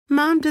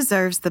Mom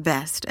deserves the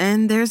best,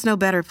 and there's no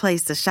better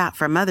place to shop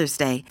for Mother's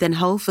Day than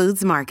Whole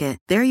Foods Market.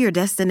 They're your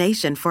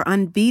destination for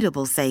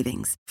unbeatable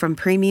savings, from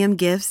premium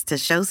gifts to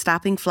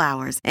show-stopping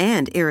flowers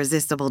and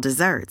irresistible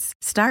desserts.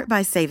 Start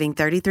by saving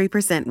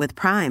 33% with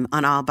Prime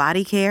on all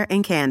body care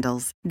and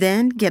candles.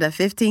 Then get a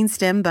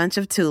 15-stem bunch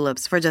of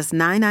tulips for just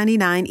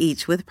 $9.99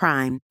 each with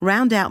Prime.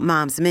 Round out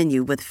Mom's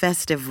menu with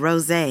festive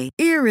rosé,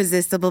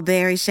 irresistible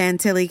berry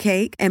chantilly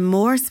cake, and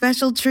more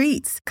special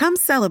treats. Come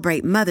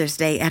celebrate Mother's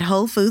Day at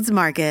Whole Foods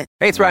Market.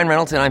 Hey, it's Ryan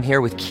Reynolds, and I'm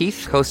here with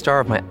Keith, co-star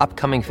of my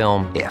upcoming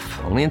film, If,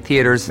 only in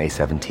theaters May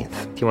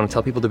 17th. Do you want to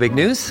tell people the big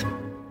news?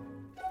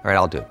 All right,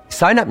 I'll do it.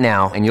 Sign up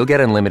now and you'll get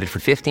unlimited for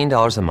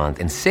 $15 a month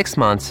and 6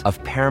 months of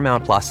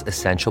Paramount Plus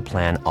Essential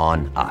Plan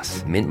on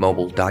us.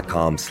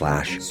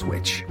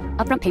 MintMobile.com/switch.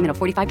 Upfront payment of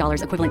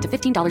 $45 equivalent to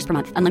 $15 per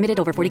month. Unlimited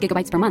over 40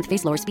 gigabytes per month.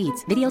 Face lower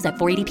speeds. Videos at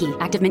 480p.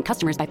 Active Mint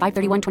customers by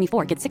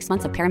 531.24 get 6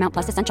 months of Paramount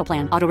Plus Essential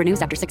Plan. Auto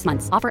renews after 6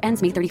 months. Offer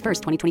ends May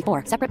 31st,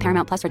 2024. Separate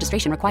Paramount Plus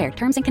registration required.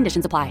 Terms and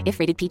conditions apply if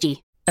rated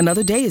PG.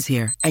 Another day is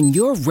here, and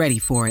you're ready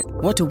for it.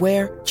 What to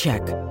wear?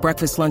 Check.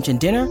 Breakfast, lunch, and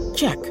dinner?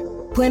 Check.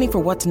 Planning for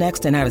what's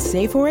next and how to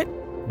save for it?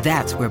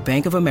 That's where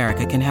Bank of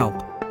America can help.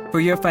 For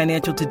your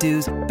financial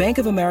to-dos, Bank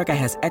of America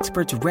has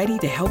experts ready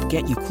to help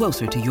get you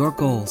closer to your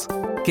goals.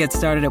 Get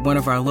started at one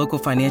of our local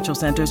financial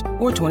centers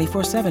or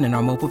 24/7 in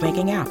our mobile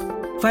banking app.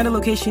 Find a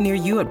location near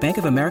you at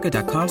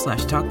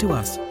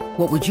bankofamerica.com/talktous.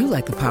 What would you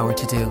like the power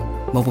to do?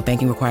 Mobile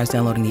banking requires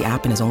downloading the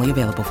app and is only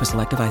available for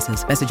select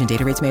devices. Message and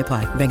data rates may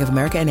apply. Bank of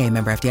America N.A.,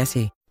 member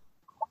FDIC.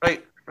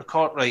 Right,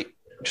 record, right.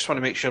 Just want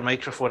to make sure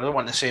microphone. I don't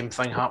want the same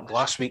thing happened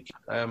last week.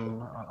 I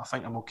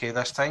think I'm okay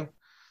this time.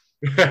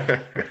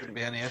 Shouldn't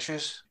be any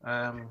issues.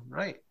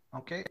 Right,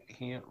 okay,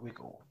 here we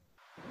go.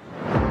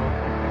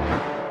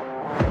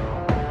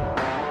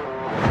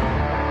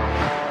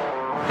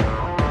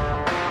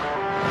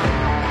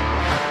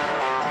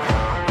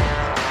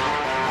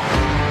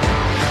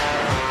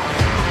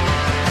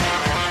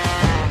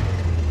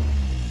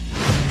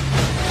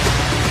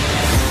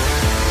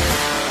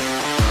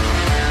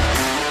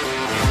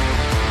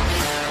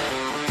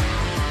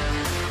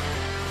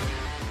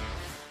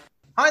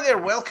 Hi there,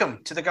 welcome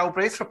to the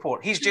Galbraith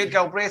Report. He's Jade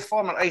Galbraith,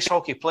 former ice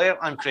hockey player.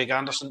 I'm Craig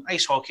Anderson,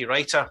 ice hockey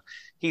writer.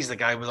 He's the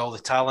guy with all the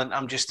talent.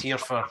 I'm just here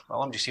for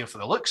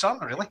the looks,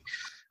 aren't I, really?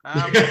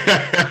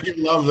 You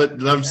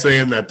love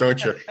saying that,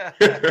 don't you?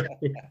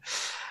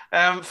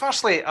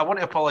 Firstly, I want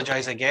to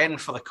apologise again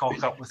for the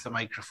cock up with the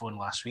microphone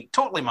last week.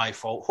 Totally my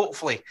fault.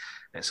 Hopefully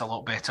it's a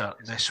lot better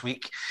this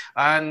week.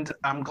 And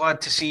I'm glad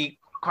to see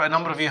quite a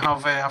number of you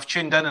have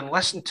tuned in and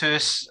listened to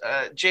us.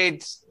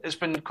 Jade, it's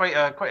been quite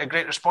a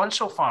great response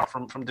so far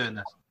from doing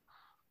this.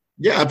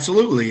 Yeah,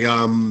 absolutely.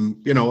 I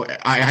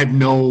have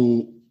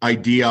no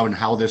idea on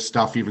how this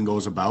stuff even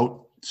goes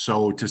about.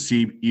 So to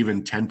see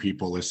even 10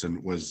 people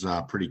listen was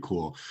pretty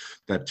cool.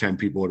 That 10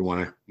 people would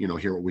want to,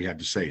 hear what we had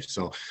to say.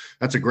 So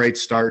that's a great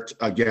start.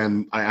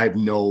 Again, I have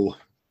no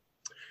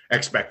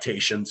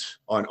expectations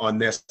on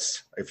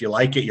this. If you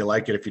like it, you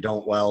like it. If you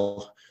don't,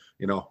 well,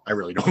 I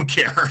really don't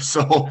care.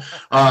 So,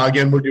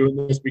 again, we're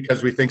doing this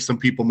because we think some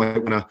people might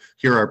want to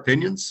hear our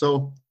opinions.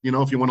 So,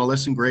 if you want to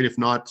listen, great. If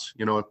not,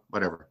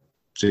 whatever.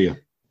 See ya.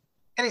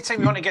 Anytime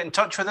you want to get in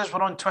touch with us,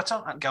 we're on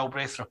Twitter at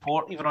Galbraith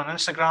Report, even on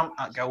Instagram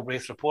at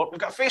Galbraith Report. We've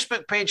got a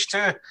Facebook page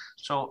too.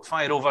 So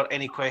fire over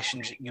any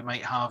questions you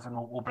might have and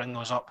we'll bring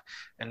those up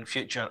in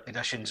future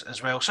editions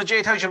as well. So,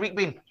 Jade, how's your week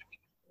been?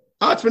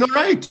 It's been all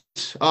right.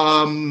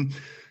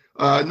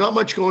 Not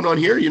much going on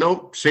here,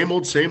 same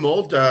old,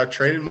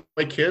 training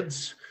my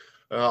kids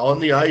on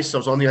the ice. I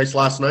was on the ice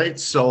last night,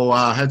 so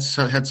had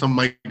some of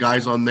my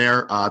guys on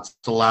there. It's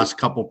the last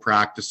couple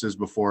practices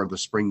before the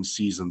spring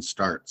season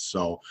starts,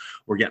 so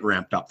we're getting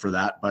ramped up for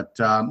that. But,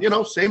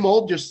 same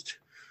old, just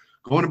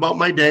going about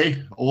my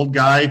day, old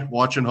guy,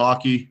 watching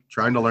hockey,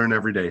 trying to learn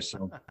every day.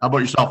 So how about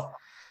yourself?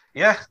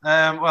 Yeah,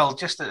 well,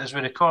 just as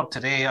we record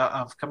today,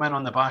 I've come in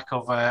on the back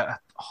of a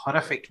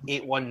horrific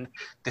 8-1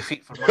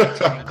 defeat for my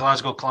team, the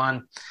Glasgow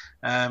Clan.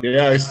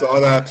 Yeah, I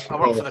saw that. I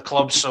work for the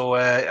club, so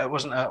it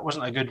wasn't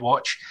a good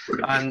watch.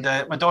 And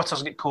my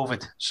daughter's got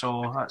COVID,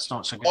 so that's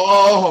not so good.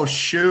 Oh,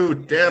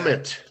 shoot, damn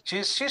it.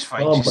 She's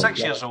fine. She's 6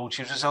 years old.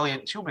 She's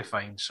resilient. She'll be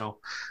fine. So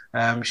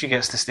she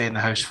gets to stay in the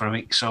house for a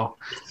week. So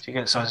she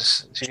gets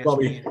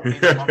me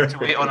and Mum to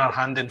wait on her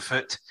hand and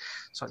foot.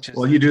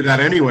 Well, you do that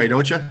anyway,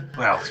 don't you?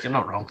 Well, you're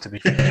not wrong, to be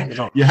fair.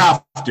 You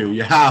have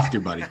to,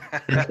 buddy.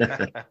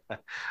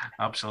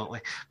 Absolutely.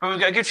 But we've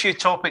got a good few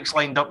topics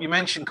lined up. You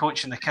mentioned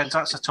coaching the kids.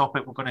 That's a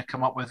topic we're going to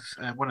come up with.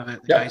 One of the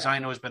guys I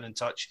know has been in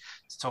touch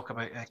to talk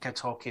about kids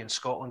hockey in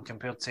Scotland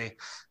compared to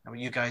what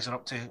you guys are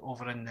up to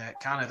over in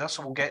Canada.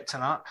 So we'll get to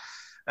that.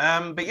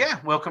 But yeah,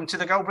 welcome to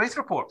the Galbraith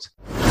Report.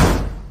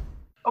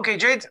 Okay,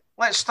 Jade,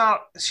 let's start.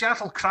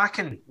 Seattle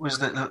Kraken was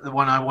the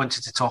one I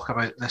wanted to talk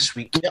about this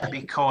week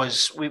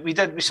because we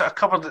sort of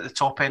covered at the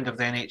top end of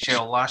the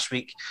NHL last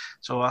week.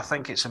 So I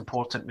think it's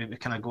important we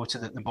kind of go to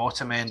the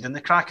bottom end. And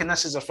the Kraken,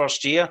 this is their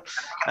first year.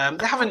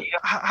 They haven't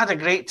had a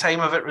great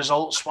time of it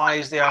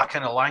results-wise. They are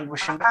kind of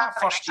languishing. But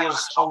that first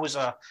year's always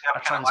a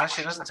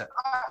transition, isn't it?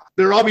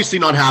 They're obviously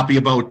not happy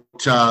about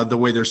the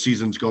way their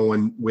season's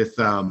going with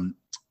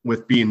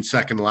being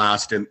second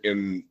last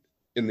in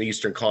the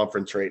Eastern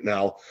Conference right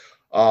now.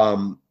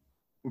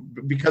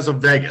 Because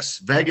of Vegas.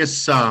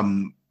 Vegas,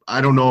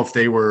 I don't know if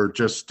they were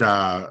just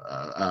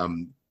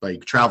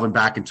like traveling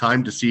back in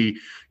time to see,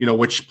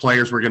 which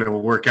players were going to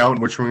work out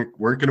and which weren't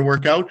going to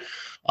work out.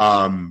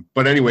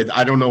 But anyway,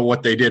 I don't know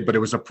what they did, but it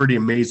was a pretty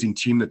amazing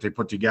team that they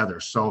put together.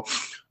 So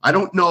I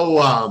don't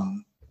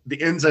know the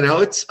ins and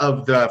outs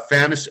of the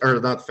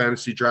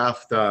fantasy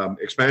draft,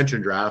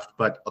 expansion draft,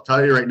 but I'll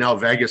tell you right now,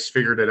 Vegas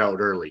figured it out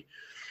early.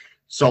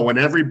 So when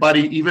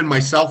everybody, even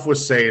myself,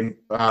 was saying,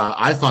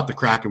 I thought the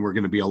Kraken were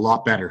going to be a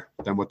lot better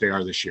than what they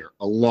are this year,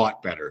 a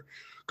lot better.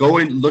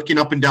 Looking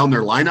up and down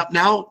their lineup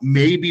now,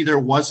 maybe there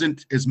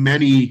wasn't as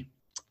many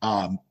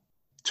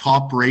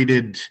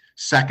top-rated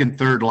second,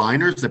 third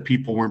liners that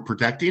people weren't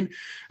protecting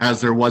as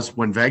there was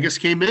when Vegas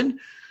came in.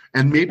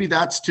 And maybe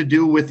that's to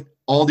do with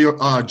all the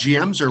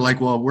GMs are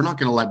like, well, we're not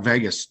going to let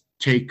Vegas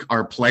take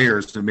our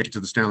players to make it to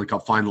the Stanley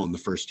Cup final in the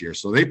first year.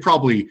 So they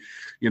probably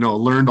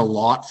learned a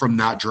lot from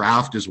that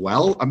draft as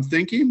well, I'm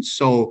thinking.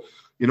 So,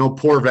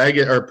 poor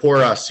Vegas or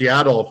poor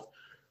Seattle,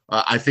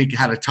 I think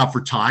had a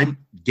tougher time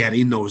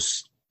getting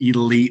those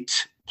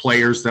elite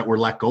players that were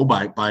let go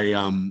by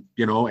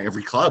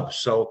every club.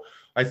 So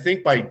I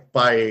think by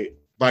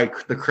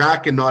the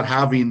Kraken not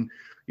having,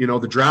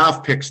 the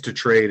draft picks to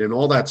trade and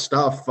all that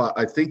stuff,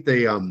 I think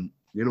they,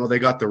 they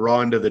got the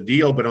raw end of the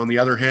deal. But on the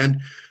other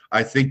hand,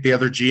 I think the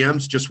other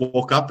GMs just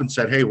woke up and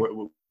said, hey,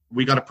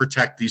 we got to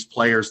protect these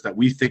players that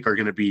we think are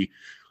going to be,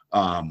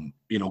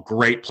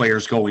 great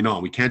players going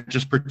on. We can't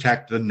just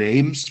protect the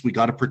names. We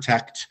got to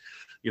protect,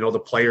 the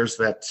players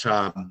that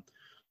are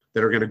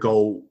going to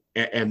go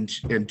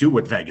and do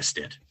what Vegas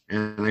did.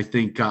 And I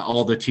think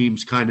all the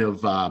teams kind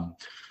of,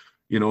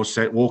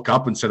 woke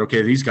up and said,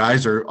 okay, these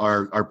guys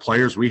are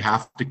players we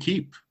have to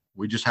keep.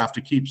 We just have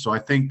to keep. So I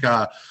think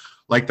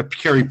like the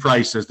Carey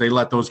Prices, they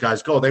let those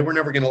guys go. They were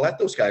never going to let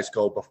those guys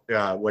go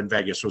when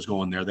Vegas was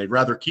going there. They'd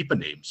rather keep a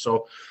name.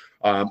 So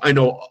I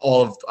know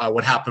all of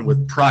what happened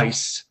with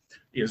Price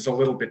is a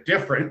little bit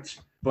different.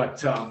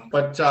 But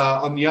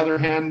on the other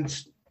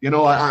hand,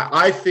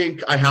 I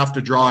think I have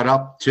to draw it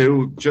up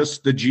to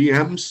just the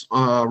GMs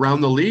around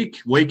the league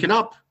waking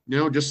up,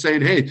 just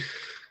saying, hey,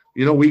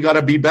 we got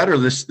to be better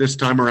this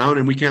time around,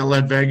 and we can't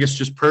let Vegas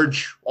just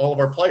purge all of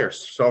our players.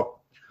 So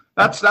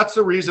that's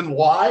the reason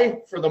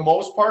why, for the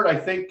most part, I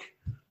think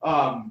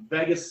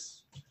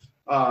Vegas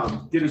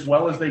did as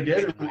well as they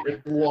did.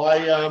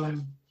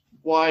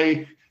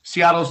 Why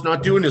Seattle's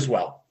not doing as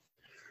well.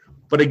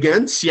 But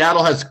again,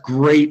 Seattle has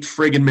great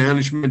friggin'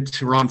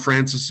 management. Ron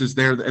Francis is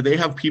there. They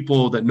have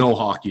people that know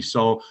hockey.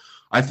 So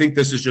I think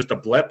this is just a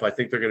blip. I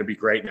think they're going to be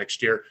great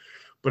next year.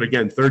 But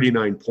again,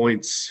 39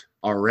 points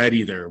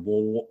already there.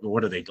 Well,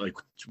 what are they, like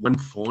 1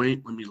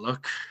 point? Let me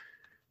look.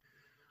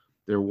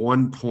 They're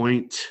 1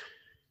 point.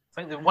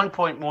 I think they're 1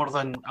 point more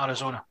than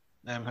Arizona.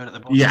 Who are at the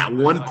bottom. Yeah,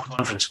 1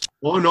 point.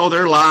 Oh, no,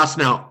 they're last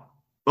now.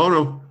 Oh,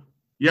 no.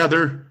 Yeah,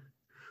 they're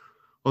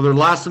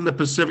last in the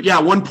Pacific. Yeah,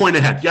 1 point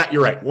ahead. Yeah,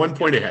 you're right. 1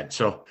 point ahead.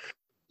 So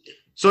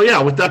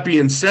yeah, with that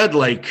being said,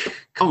 like,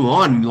 come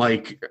on,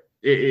 like,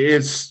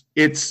 let's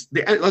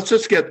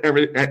just get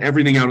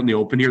everything out in the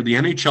open here. The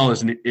NHL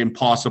is an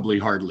impossibly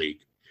hard league.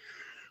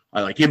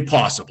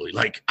 Impossibly.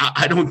 Like,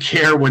 I don't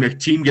care when a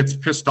team gets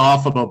pissed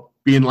off about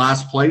being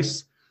last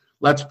place.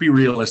 Let's be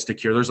realistic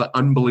here. There's an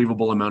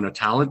unbelievable amount of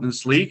talent in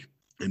this league.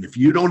 And if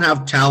you don't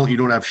have talent, you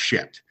don't have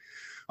shit.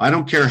 I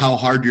don't care how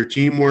hard your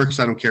team works.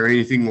 I don't care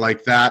anything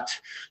like that.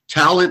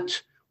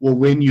 Talent will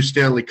win you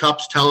Stanley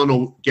Cups. Talent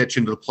will get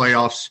you into the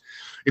playoffs.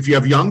 If you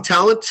have young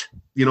talent,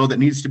 that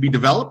needs to be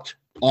developed,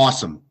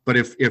 awesome. But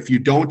if you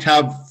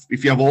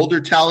have older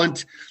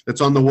talent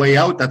that's on the way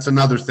out, that's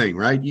another thing,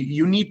 right?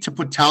 You need to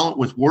put talent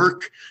with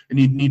work, and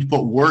you need to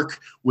put work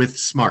with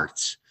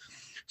smarts.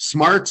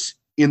 Smarts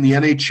in the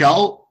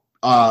NHL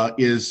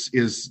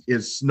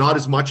is not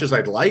as much as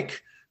I'd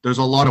like. There's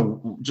a lot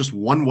of just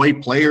one-way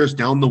players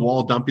down the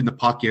wall dumping the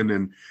puck in,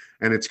 and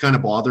it's kind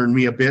of bothering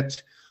me a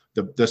bit.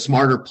 The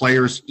smarter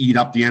players eat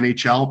up the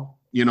NHL.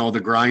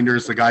 The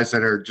grinders, the guys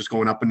that are just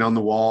going up and down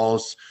the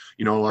walls,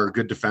 are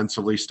good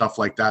defensively, stuff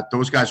like that.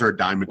 Those guys are a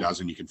dime a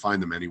dozen. You can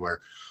find them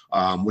anywhere.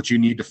 What you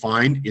need to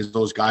find is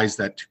those guys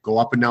that go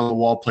up and down the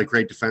wall, play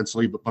great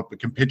defensively, but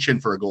can pitch in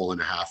for a goal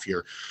and a half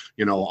here,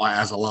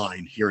 as a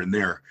line here and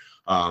there.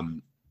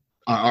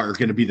 Are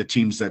going to be the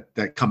teams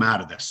that come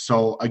out of this.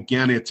 So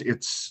again,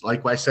 it's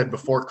like I said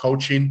before,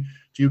 coaching.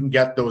 If you can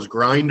get those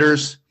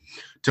grinders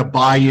to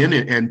buy in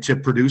and to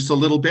produce a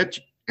little bit,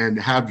 and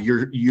have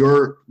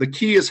the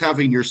key is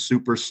having your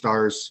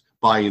superstars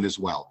buy in as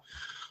well.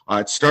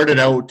 It started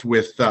out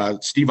with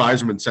Steve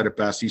Yzerman said it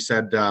best. He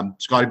said,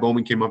 Scotty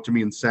Bowman came up to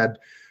me and said,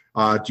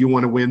 do you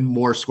want to win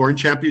more scoring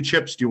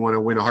championships? Do you want to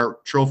win a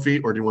Hart Trophy,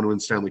 or do you want to win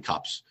Stanley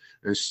Cups?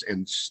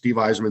 And Steve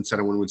Yzerman said,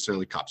 I want to win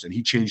Stanley Cups. And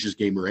he changed his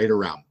game right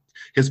around.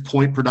 His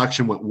point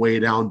production went way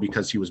down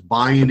because he was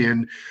buying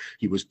in.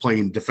 He was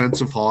playing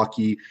defensive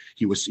hockey.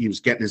 He was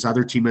getting his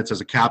other teammates.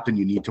 As a captain,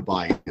 you need to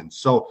buy in.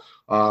 So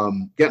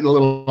getting a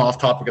little off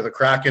topic of the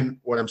Kraken,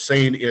 what I'm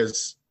saying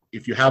is,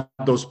 if you have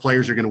those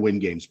players, you're going to win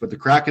games. But the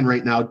Kraken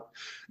right now,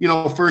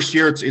 first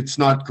year it's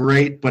not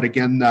great. But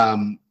again,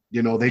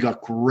 they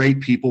got great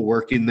people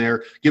working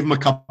there. Give them a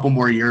couple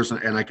more years,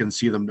 and I can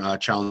see them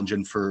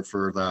challenging for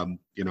the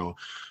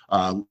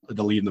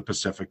the lead in the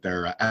Pacific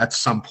there at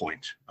some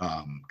point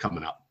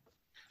coming up.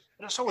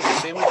 And it's always the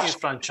same with these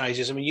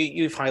franchises. I mean,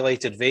 you've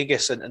highlighted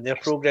Vegas and their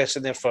progress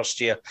in their first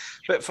year.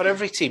 But for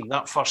every team,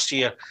 that first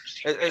year,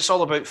 it's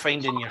all about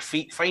finding your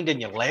feet, finding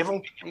your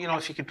level,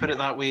 if you could put it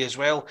that way as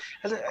well.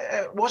 And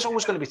it was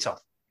always going to be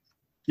tough.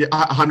 Yeah,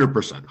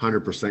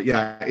 100%.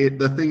 Yeah,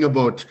 the thing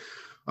about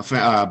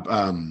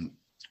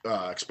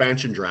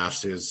expansion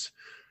drafts is,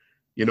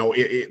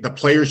 the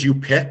players you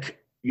pick,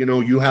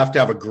 you have to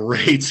have a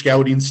great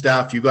scouting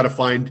staff. You got to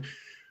find –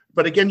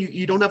 but again,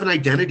 you don't have an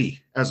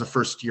identity as a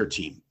first-year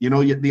team.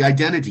 The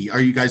identity, are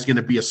you guys going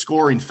to be a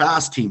scoring,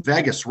 fast team?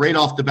 Vegas, right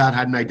off the bat,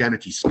 had an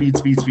identity. Speed,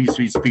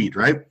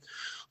 right?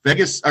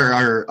 Vegas,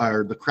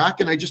 are the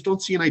Kraken, I just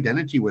don't see an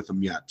identity with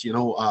them yet.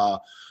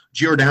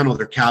 Giordano,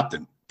 their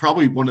captain,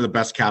 probably one of the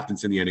best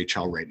captains in the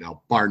NHL right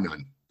now, bar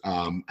none.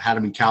 Had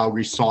him in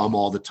Calgary, saw him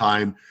all the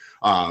time,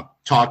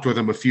 talked with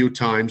him a few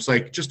times,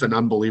 like just an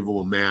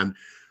unbelievable man.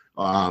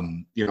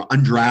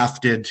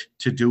 Undrafted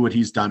to do what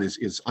he's done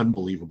is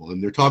unbelievable.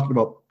 And they're talking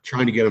about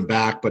trying to get him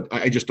back, but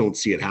I just don't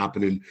see it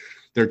happening.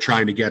 They're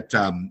trying to get,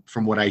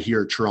 from what I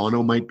hear,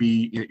 Toronto might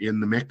be in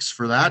the mix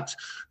for that.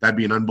 That'd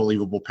be an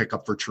unbelievable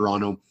pickup for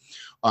Toronto.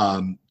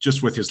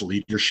 Just with his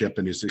leadership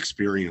and his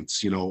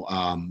experience,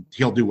 he'll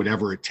do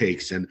whatever it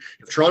takes. And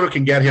if Toronto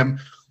can get him,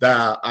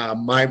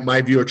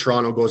 my view of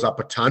Toronto goes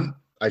up a ton.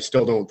 I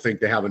still don't think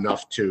they have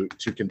enough to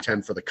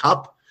contend for the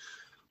cup,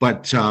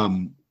 but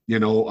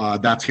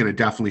that's going to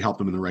definitely help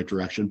them in the right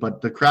direction. But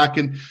the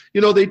Kraken,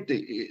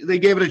 they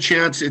gave it a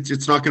chance.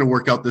 It's not going to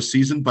work out this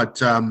season, but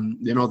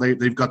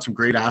they've got some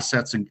great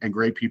assets and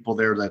great people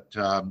there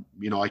that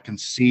I can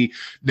see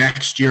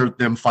next year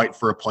them fight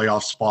for a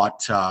playoff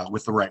spot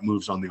with the right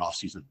moves on the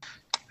offseason.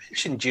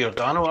 Mentioned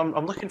Giordano.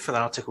 I'm looking for the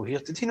article here.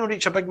 Did he not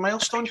reach a big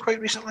milestone quite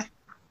recently?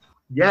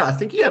 Yeah, I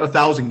think he had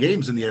 1,000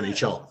 games in the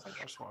NHL.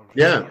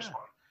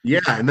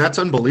 Yeah, and that's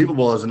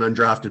unbelievable as an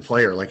undrafted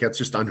player. Like, that's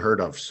just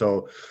unheard of.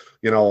 So,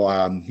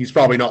 he's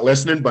probably not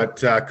listening,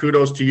 but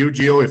kudos to you,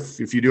 Gio.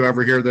 If you do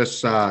ever hear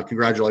this,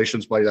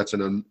 congratulations, buddy. That's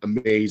an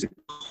amazing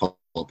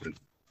compliment.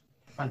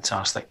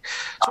 Fantastic.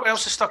 So what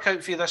else has stuck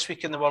out for you this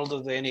week in the world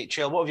of the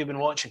NHL? What have you been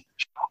watching?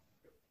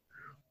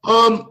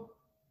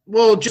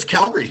 Well, just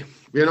Calgary.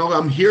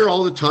 I'm here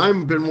all the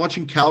time. I've been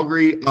watching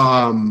Calgary.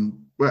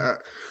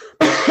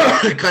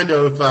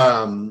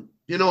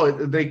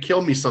 They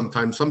kill me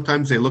sometimes.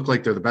 Sometimes they look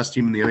like they're the best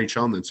team in the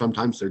NHL, and then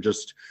sometimes they're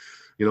just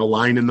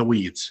lying in the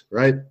weeds,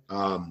 right?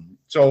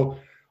 So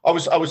I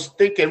was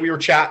thinking, we were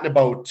chatting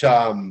about,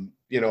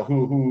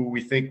 who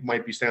we think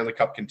might be Stanley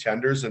Cup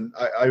contenders, and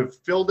I've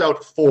filled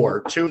out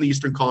 4, 2 in the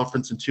Eastern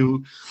Conference and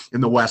 2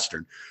 in the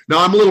Western. Now,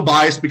 I'm a little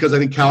biased because I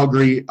think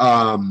Calgary,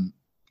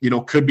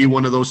 could be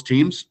one of those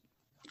teams.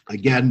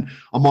 Again,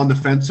 I'm on the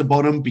fence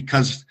about them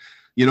because,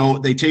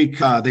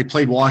 they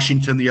played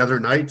Washington the other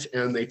night,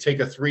 and they take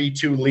a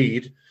 3-2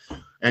 lead.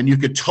 And you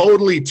could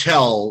totally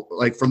tell,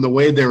 like, from the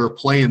way they were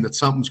playing, that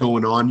something's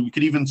going on. You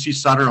could even see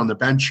Sutter on the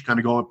bench kind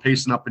of going,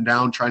 pacing up and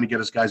down, trying to get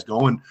his guys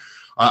going.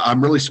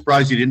 I'm really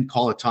surprised he didn't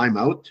call a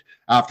timeout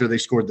after they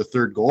scored the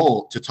 3rd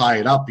goal to tie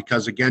it up,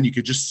 because, again, you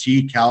could just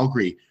see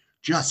Calgary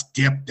just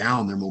dip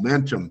down. Their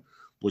momentum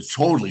was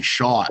totally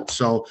shot.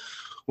 So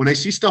when I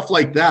see stuff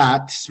like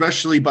that,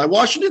 especially by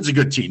Washington's a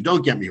good team.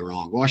 Don't get me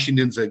wrong.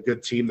 Washington's a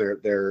good team.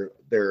 Their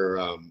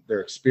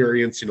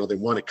experience, they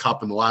won a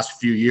cup in the last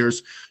few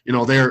years. They're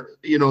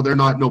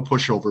not no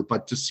pushover.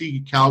 But to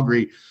see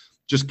Calgary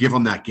just give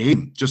them that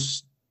game,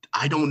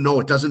 I don't know.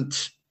 It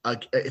doesn't.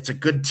 It's a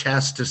good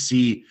test to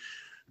see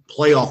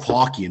playoff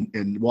hockey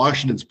and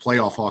Washington's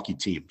playoff hockey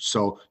team.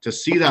 So to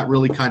see that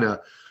really kind of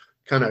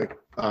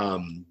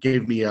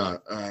gave me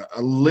a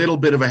little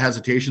bit of a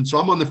hesitation. So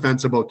I'm on the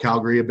fence about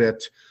Calgary a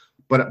bit,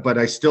 but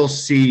I still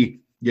see,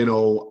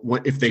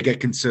 if they get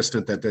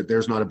consistent, that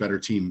there's not a better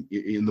team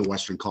in the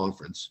Western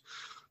Conference.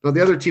 Now,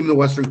 the other team in the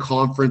Western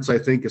Conference, I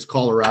think, is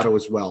Colorado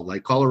as well.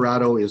 Like,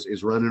 Colorado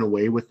is running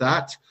away with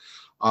that.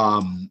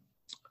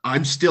 I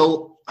just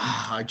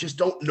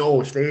don't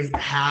know if they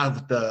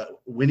have the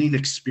winning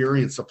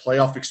experience, the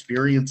playoff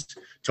experience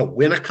to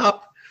win a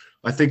cup.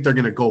 I think they're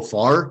going to go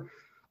far.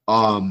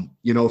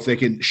 If they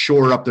can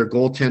shore up their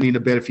goaltending a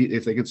bit,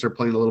 if they can start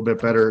playing a little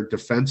bit better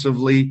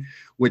defensively,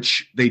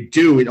 which they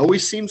do. It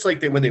always seems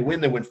like when they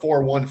win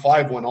 4-1,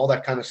 5-1, all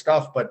that kind of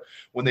stuff. But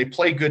when they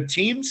play good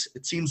teams,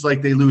 it seems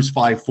like they lose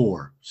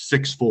 5-4,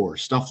 6-4,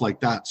 stuff like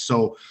that.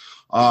 So,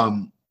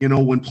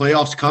 when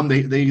playoffs come,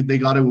 they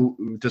got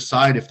to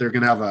decide if they're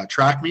going to have a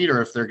track meet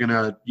or if they're going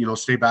to,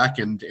 stay back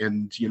and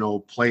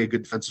play a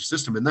good defensive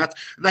system. And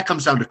that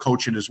comes down to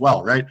coaching as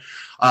well, right?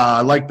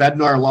 I like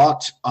Bednar a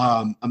lot.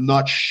 I'm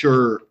not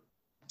sure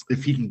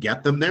if he can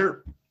get them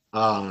there.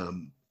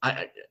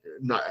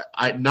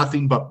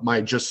 Nothing but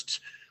my just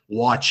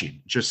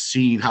watching, just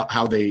seeing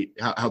how they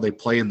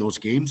play in those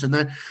games. And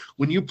then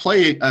when you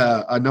play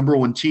a number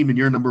one team and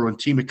you're a number one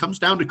team, it comes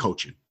down to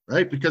coaching,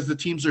 right? Because the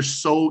teams are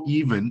so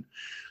even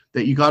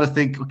that you got to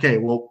think, okay,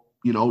 well,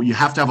 you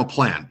have to have a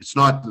plan. It's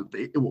not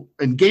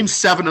in game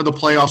 7 of the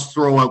playoffs,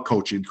 throw out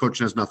coaching.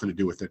 Coaching has nothing to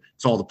do with it.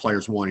 It's all the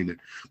players wanting it.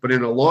 But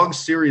in a long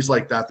series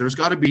like that, there's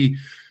got to be,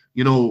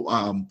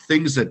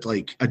 things that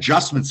like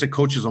adjustments that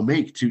coaches will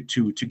make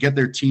to get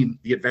their team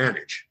the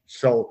advantage.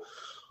 So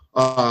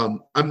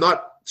I'm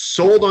not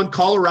sold on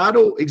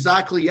Colorado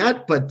exactly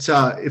yet, but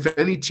if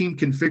any team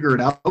can figure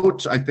it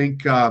out, I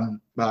think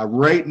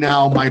right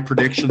now my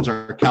predictions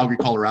are Calgary,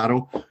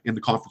 Colorado in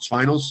the conference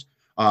finals.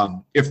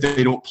 If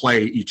they don't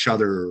play each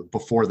other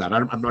before that,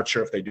 I'm not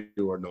sure if they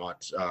do or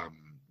not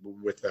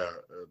with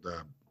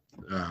the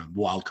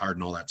wild card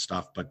and all that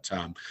stuff. But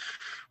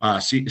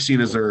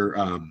seeing as they're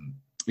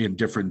in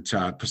different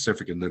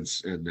Pacific and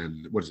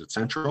then what is it,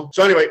 Central?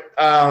 So anyway,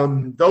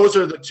 those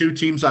are the two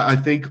teams I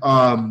think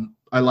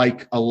I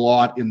like a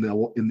lot in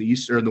the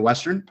East or in the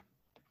Western.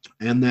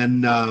 And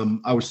then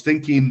I was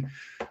thinking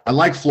I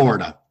like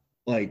Florida.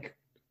 Like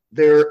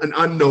they're an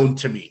unknown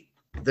to me.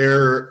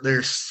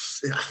 They're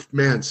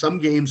some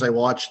games I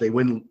watch, they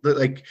win.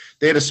 Like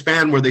they had a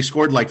span where they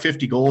scored like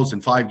 50 goals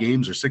in 5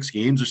 games or 6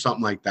 games or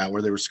something like that,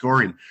 where they were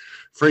scoring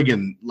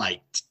friggin'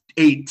 like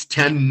 8,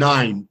 10,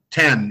 9,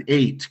 10,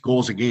 8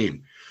 goals a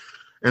game.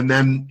 And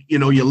then,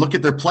 you look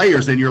at their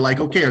players and you're like,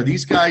 okay, are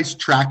these guys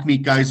track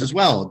meet guys as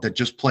well that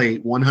just play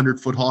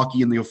 100-foot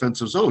hockey in the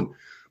offensive zone?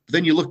 But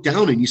then you look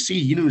down and you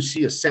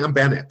see a Sam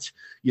Bennett,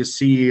 you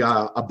see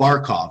a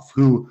Barkov,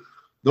 who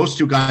those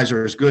two guys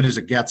are as good as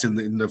it gets in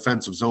the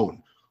offensive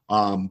zone.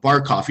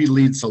 Barkov, he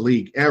leads the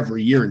league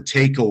every year in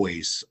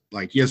takeaways.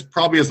 Like he has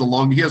a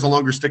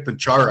longer stick than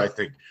Chara, I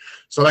think.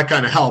 So that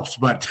kind of helps.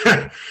 But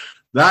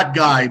that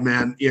guy,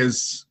 man,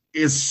 is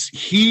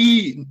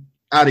he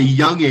at a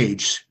young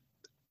age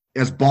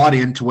has bought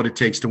into what it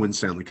takes to win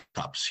Stanley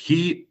Cups.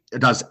 He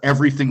does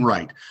everything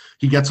right.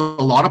 He gets a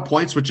lot of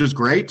points, which is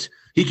great.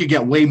 He could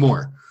get way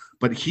more,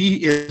 but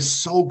he is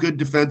so good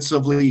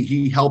defensively.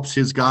 He helps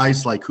his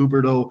guys like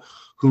Huberdeau,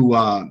 who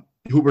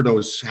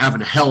Huberdeau's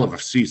having a hell of a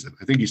season.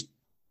 I think he's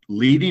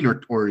leading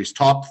or he's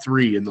top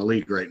 3 in the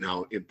league right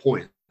now in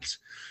points.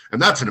 And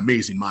that's an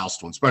amazing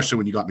milestone, especially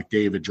when you got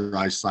McDavid,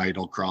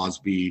 Draisaitl,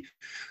 Crosby,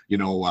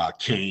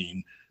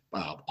 Kane,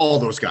 all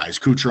those guys,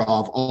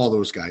 Kucherov, all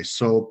those guys.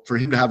 So for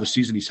him to have the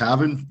season he's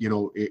having,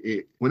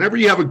 whenever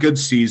you have a good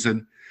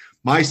season,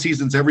 my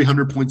seasons, every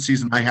 100-point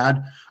season I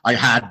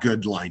had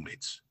good line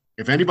mates.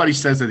 If anybody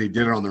says that they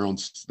did it on their own,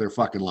 they're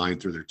fucking lying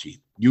through their teeth.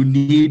 You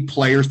need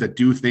players that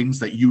do things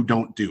that you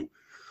don't do.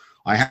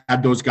 I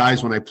had those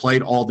guys when I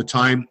played all the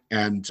time,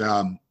 and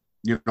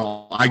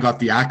I got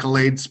the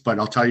accolades, but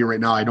I'll tell you right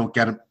now, I don't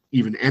get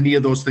even any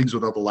of those things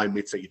without the line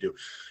mates that you do.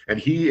 And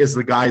he is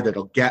the guy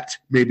that'll get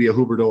maybe a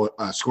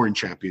Huberdeau scoring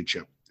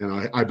championship.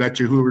 And I bet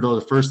you Huberdeau,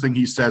 the first thing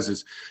he says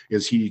is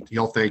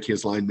he'll thank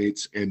his line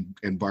mates and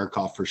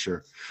Barkov for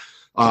sure.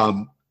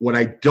 What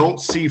I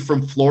don't see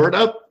from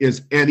Florida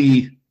is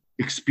any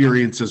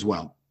experience as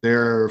well.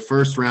 They're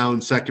first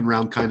round, second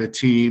round kind of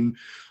team,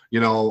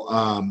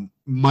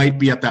 might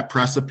be at that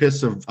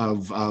precipice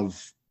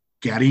of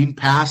getting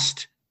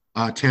past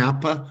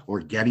Tampa or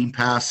getting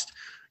past,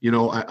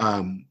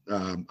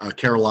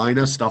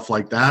 Carolina, stuff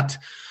like that.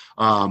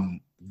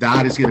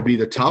 That is going to be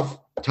the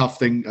tough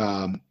thing.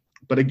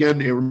 But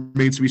again, it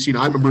remains to be seen.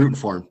 I'm rooting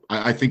for him.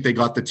 I think they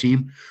got the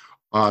team.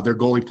 Their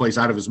goalie plays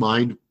out of his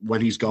mind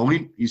when he's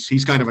going.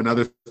 He's kind of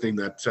another thing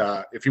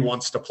that if he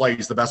wants to play,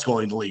 he's the best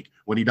goalie in the league.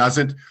 When he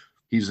doesn't,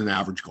 he's an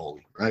average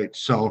goalie, right?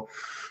 So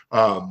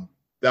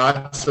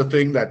that's the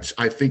thing that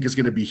I think is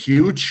going to be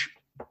huge,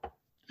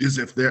 is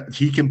if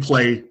he can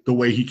play the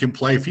way he can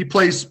play. If he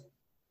plays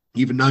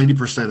even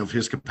 90% of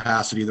his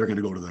capacity, they're going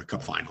to go to the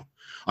Cup final,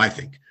 I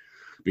think,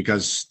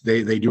 because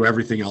they do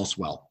everything else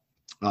well.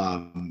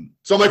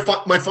 So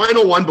my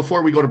final one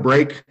before we go to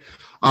break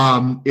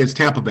is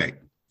Tampa Bay.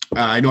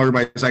 I know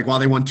everybody's like, well,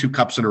 they won 2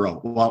 cups in a row.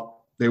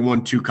 Well, they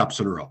won 2 cups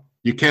in a row.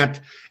 You can't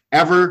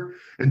ever,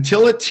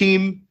 until a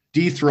team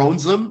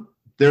dethrones them,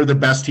 they're the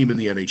best team in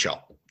the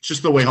NHL. It's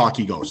just the way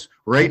hockey goes.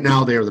 Right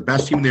now, they are the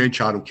best team in the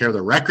NHL. I don't care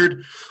their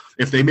record.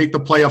 If they make the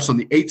playoffs on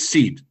the 8th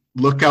seed,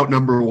 look out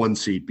number 1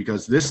 seed,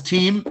 because this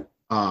team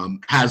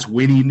has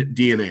winning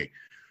DNA.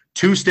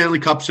 2 Stanley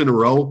Cups in a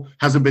row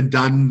hasn't been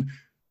done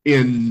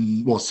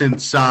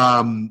since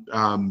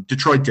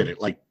Detroit did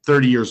it like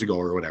 30 years ago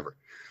or whatever.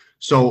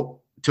 So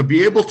to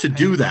be able to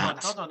do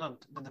that, No.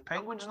 Did the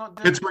Penguins not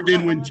do Pittsburgh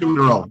didn't win 2 in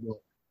a row.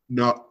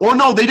 No. Oh,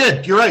 no, they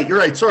did. You're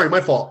right. Sorry,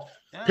 my fault.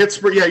 Yeah.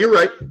 Pittsburgh, yeah, you're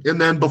right. And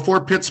then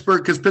before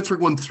Pittsburgh, because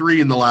Pittsburgh won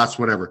 3 in the last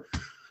whatever.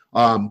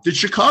 Did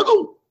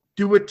Chicago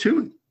do it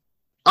too?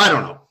 I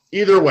don't know.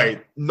 Either way,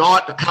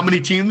 not how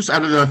many teams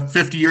out of the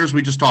 50 years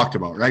we just talked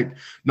about, right?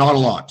 Not a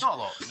lot. Not a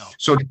lot, no.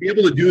 So to be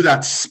able to do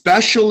that,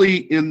 especially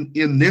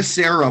in this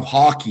era of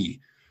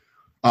hockey,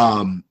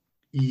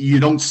 you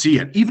don't see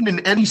it. Even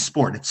in any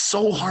sport, it's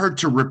so hard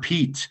to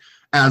repeat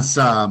as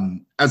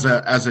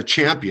a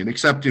champion,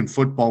 except in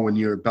football when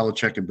you're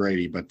Belichick and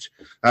Brady, but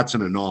that's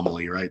an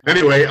anomaly, right?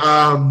 Anyway,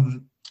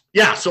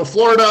 so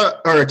Florida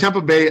or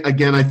Tampa Bay,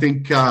 again, I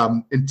think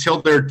until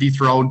they're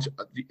dethroned,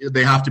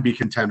 they have to be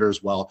contender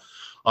as well.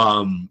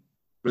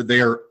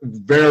 They are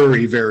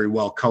very, very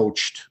well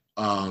coached.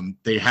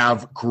 They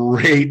have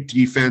great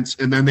defense,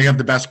 and then they have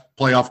the best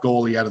playoff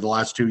goalie out of the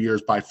last 2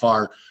 years by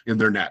far in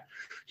their net.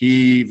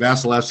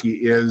 Vasilevsky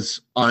is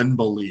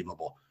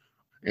unbelievable.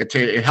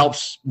 It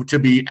helps to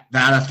be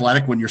that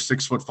athletic when you're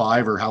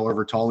 6'5" or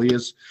however tall he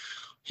is.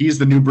 He's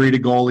the new breed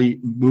of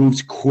goalie,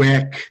 moves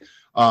quick,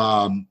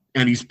 and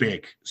he's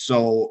big.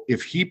 So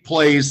if he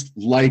plays,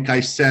 like I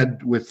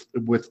said, with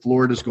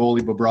Florida's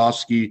goalie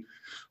Bobrovsky,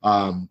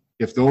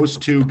 if those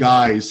two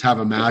guys have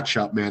a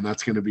matchup, man,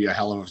 that's going to be a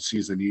hell of a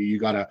season. You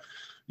gotta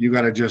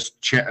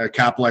just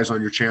capitalize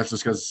on your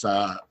chances, because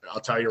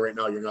I'll tell you right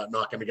now, you're not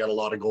going to get a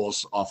lot of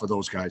goals off of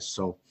those guys.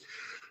 So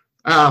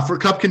for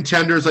Cup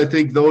contenders, I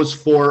think those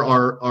 4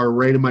 are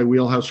right in my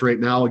wheelhouse right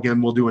now.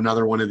 Again, we'll do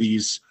another one of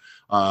these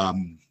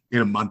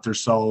in a month or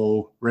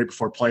so, right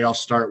before playoffs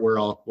start, where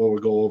we'll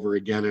go over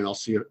again, and I'll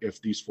see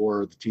if these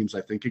 4 are the teams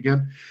I think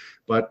again.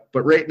 But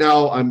right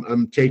now,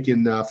 I'm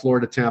taking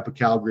Florida, Tampa,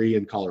 Calgary,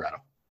 and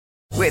Colorado.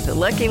 With the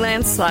Lucky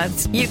Land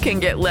Slots, you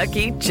can get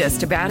lucky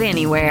just about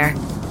anywhere.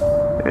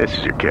 This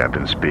is your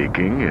captain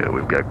speaking.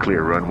 We've got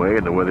clear runway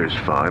and the weather's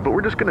fine, but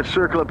we're just going to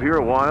circle up here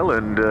a while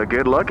and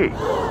get lucky.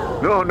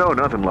 No,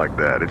 nothing like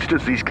that. It's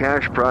just these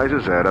cash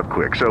prizes add up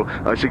quick. So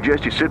I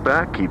suggest you sit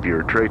back, keep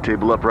your tray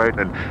table upright,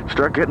 and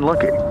start getting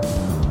lucky.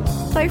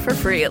 Play for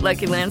free at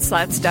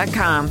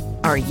LuckyLandSlots.com.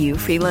 Are you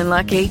feeling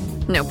lucky?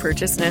 No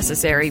purchase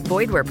necessary.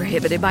 Void where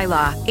prohibited by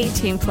law.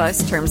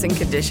 18+ terms and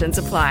conditions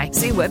apply.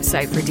 See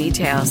website for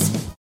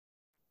details.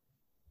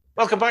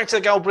 Welcome back to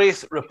the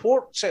Galbraith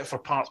Report, set for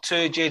part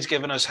 2. Jade's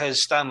given us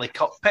his Stanley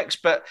Cup picks,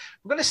 but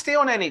we're going to stay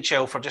on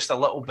NHL for just a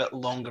little bit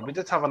longer. We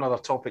did have another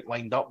topic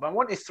lined up, but I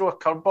want to throw a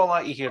curveball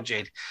at you here,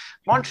 Jade.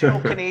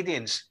 Montreal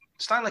Canadiens,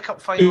 Stanley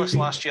Cup finalists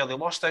last year. They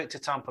lost out to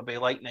Tampa Bay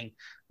Lightning.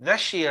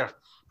 This year,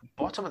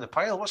 bottom of the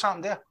pile. What's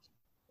happened there?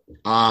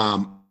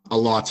 A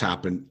lot's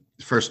happened.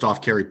 First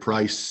off, Carey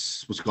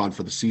Price was gone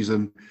for the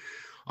season.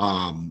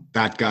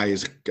 That guy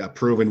is a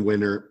proven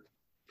winner.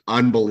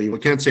 Unbelievable.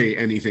 Can't say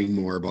anything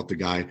more about the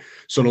guy.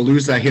 So to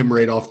lose him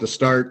right off the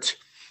start,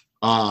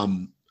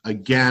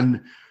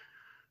 again,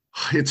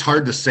 it's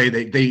hard to say.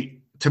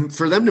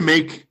 For them to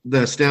make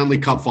the Stanley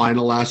Cup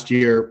final last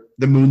year,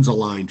 the moon's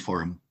aligned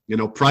for him. You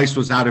know, Price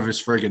was out of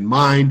his friggin'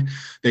 mind.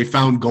 They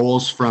found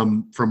goals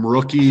from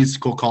rookies.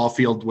 Cole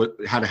Caulfield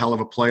had a hell of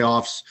a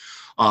playoffs.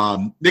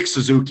 Nick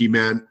Suzuki,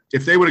 man,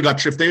 if they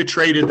had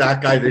traded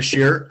that guy this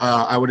year,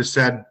 I would have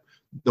said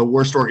the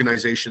worst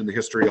organization in the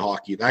history of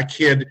hockey. That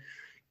kid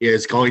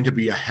is going to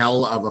be a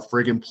hell of a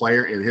friggin'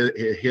 player, and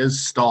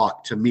his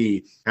stock, to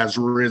me, has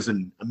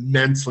risen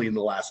immensely in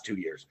the last 2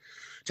 years.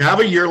 To have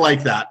a year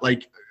like that,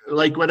 like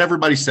what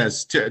everybody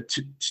says,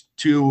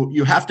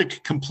 you have to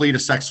complete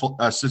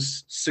a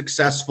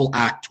successful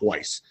act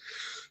twice.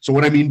 So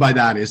what I mean by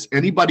that is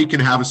anybody can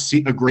have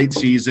a great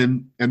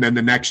season, and then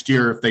the next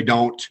year, if they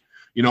don't,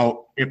 you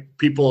know, if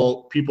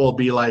people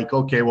be like,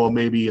 okay, well,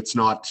 maybe it's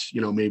not,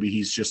 you know, maybe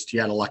he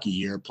had a lucky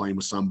year playing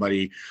with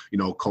somebody, you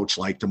know, coach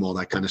liked him, all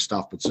that kind of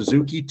stuff. But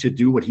Suzuki, to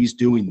do what he's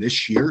doing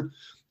this year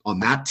on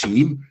that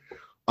team,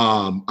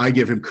 I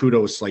give him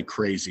kudos like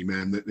crazy,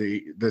 man.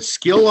 The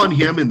skill on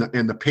him and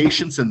the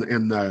patience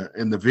and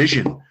the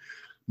vision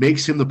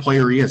makes him the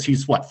player he is.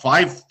 He's what,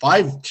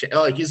 5'5",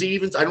 like is he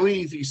even? I don't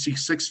even think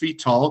he's 6 feet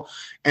tall,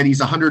 and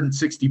he's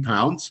 160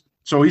 pounds.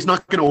 So he's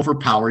not going to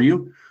overpower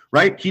you.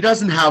 Right? He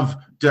doesn't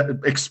have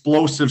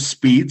explosive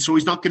speed, so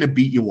he's not going to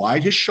beat you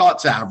wide. His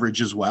shot's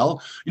average as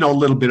well, you know, a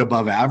little bit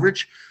above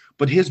average.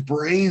 But his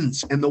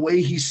brains and the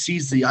way he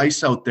sees the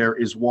ice out there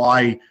is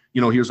why,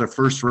 you know, he was a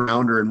first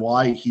rounder and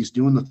why he's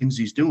doing the things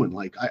he's doing.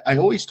 Like I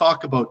always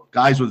talk about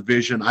guys with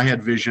vision. I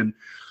had vision.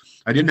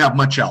 I didn't have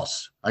much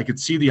else. I could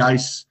see the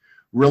ice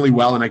really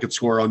well, and I could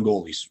score on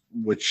goalies,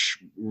 which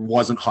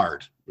wasn't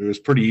hard. It was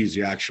pretty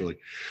easy, actually.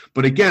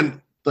 But again,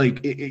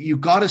 like you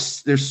got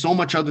to, there's so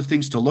much other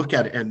things to look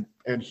at, and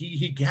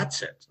he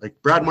gets it.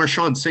 Like Brad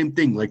Marchand, same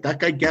thing. Like that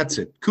guy gets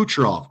it.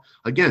 Kucherov,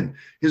 again,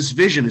 his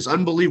vision is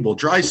unbelievable.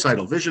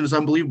 Draisaitl, vision is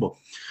unbelievable.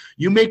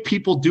 You make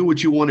people do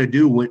what you want to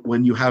do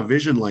when you have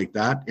vision like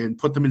that, and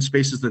put them in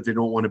spaces that they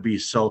don't want to be.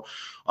 So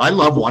I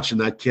love watching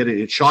that kid.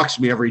 It shocks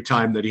me every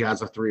time that he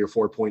has a 3 or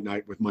 4 point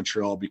night with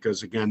Montreal,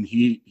 because again,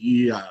 he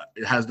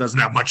doesn't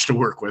have much to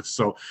work with.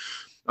 So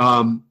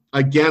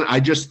Again, I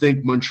just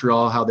think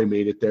Montreal, how they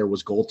made it there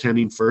was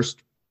goaltending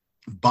first,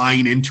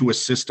 buying into a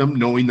system,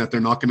 knowing that they're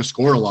not going to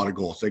score a lot of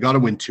goals. They got to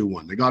win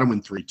 2-1. They got to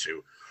win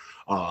 3-2.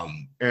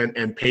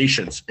 And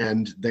patience.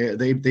 And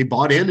they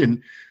bought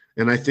in.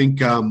 And I think,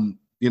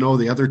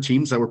 the other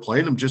teams that were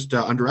playing them just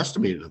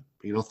underestimated them.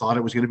 Thought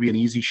it was going to be an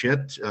easy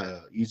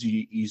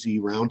easy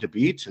round to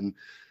beat. And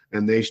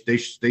they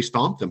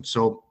stomped them.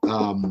 So,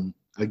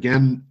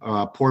 again,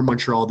 poor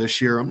Montreal this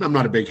year. I'm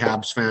not a big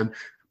Habs fan.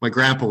 My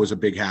grandpa was a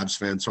big Habs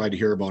fan, so I'd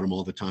hear about him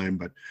all the time.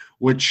 But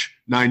which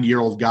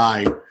 90-year-old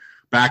guy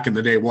back in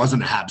the day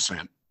wasn't a Habs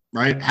fan,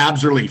 right?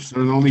 Habs or Leafs.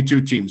 There were only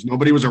two teams.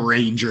 Nobody was a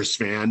Rangers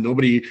fan.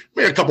 Maybe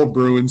a couple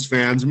Bruins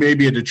fans,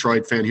 maybe a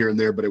Detroit fan here and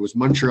there, but it was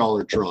Montreal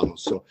or Toronto.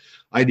 So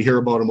I'd hear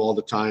about them all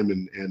the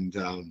time.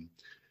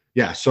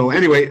 Yeah. So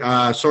anyway,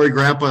 sorry,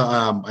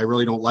 Grandpa. I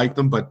really don't like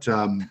them, but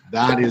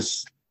that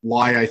is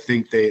why I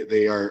think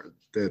they are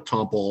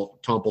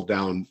toppled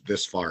down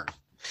this far.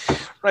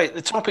 Right,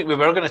 the topic we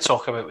were going to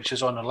talk about, which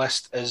is on our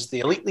list, is the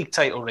Elite League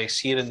title race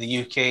here in the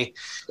UK.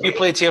 You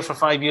played here for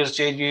 5 years,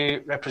 Jed.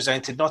 You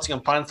represented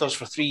Nottingham Panthers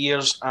for 3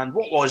 years, and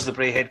what was the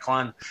Braehead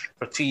Clan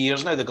for 2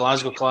 years, now the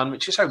Glasgow Clan,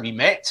 which is how we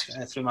met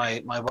through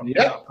my work at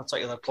that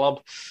particular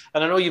club.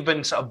 And I know you've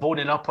been sort of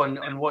boning up on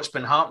what's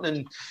been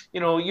happening.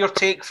 Your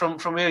take from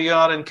where you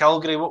are in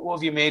Calgary, what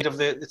have you made of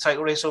the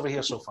title race over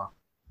here so far?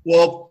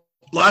 Well,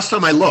 last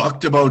time I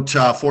looked, about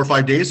 4 or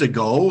 5 days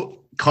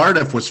ago,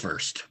 Cardiff was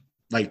first.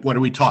 Like, what did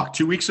we talk?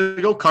 2 weeks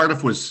ago,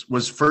 Cardiff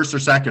was first or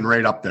second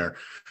right up there.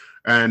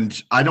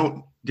 And I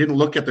didn't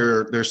look at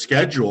their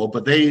schedule,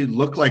 but they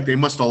look like they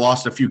must have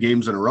lost a few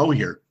games in a row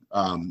here.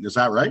 Is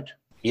that right?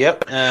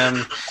 Yep.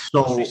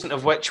 So recent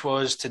of which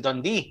was to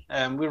Dundee.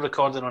 We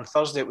recorded on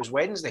Thursday. It was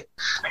Wednesday.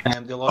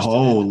 They lost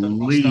to the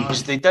Dundee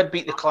Stars. They did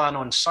beat the Clan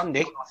on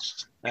Sunday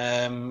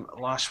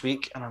last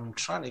week, and I'm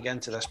trying to get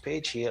into this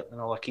page here,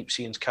 and all I keep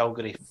seeing is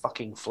Calgary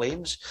fucking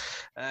Flames.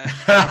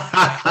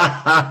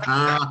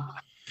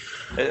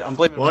 I'm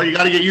blaming. Well, you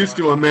got to get used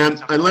to them,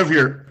 man. I live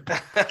here.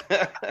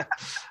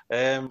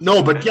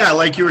 No, but yeah,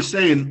 like you were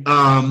saying,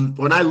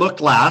 when I looked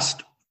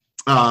last,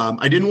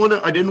 I didn't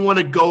want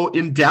to go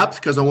in depth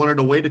because I wanted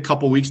to wait a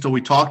couple weeks till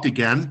we talked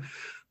again.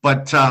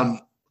 But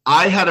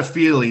I had a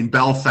feeling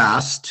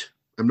Belfast.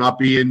 I'm not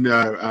being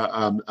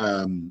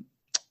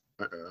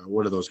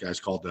what are those guys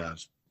called?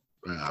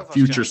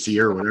 Future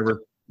Seer or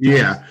whatever.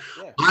 Yeah.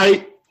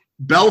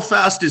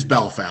 Belfast is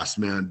Belfast,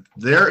 man.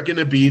 They're going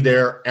to be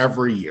there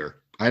every year.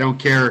 I don't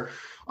care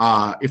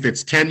if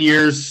it's 10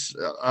 years,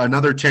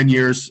 another 10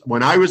 years.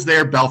 When I was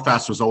there,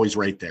 Belfast was always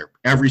right there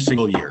every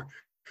single year.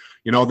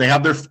 They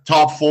have their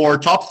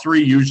top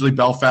three, usually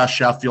Belfast,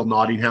 Sheffield,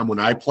 Nottingham when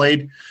I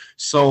played.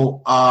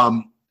 So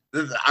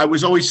I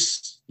was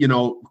always,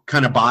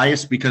 kind of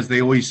biased because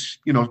they always,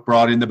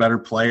 brought in the better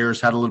players,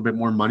 had a little bit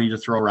more money to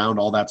throw around,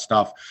 all that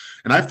stuff.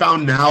 And I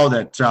found now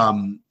that,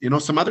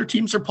 some other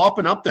teams are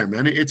popping up there,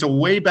 man. It's a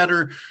way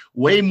better,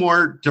 way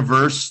more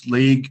diverse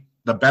league.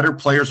 The better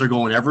players are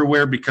going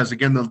everywhere because,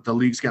 again, the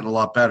league's getting a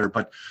lot better.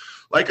 But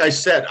like I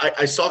said,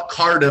 I saw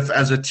Cardiff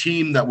as a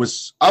team that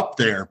was up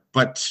there.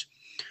 But,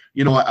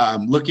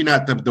 looking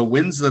at the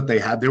wins that they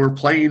had, they were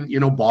playing,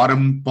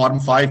 bottom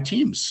 5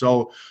 teams.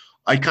 So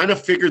I kind of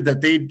figured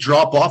that they'd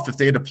drop off if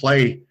they had to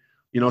play,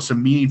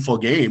 some meaningful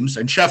games.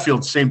 And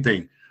Sheffield, same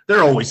thing.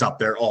 They're always up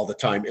there all the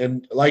time.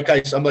 And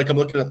I'm looking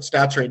at the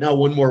stats right now,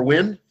 one more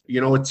win.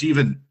 It's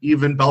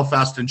even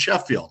Belfast and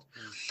Sheffield.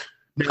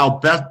 Now,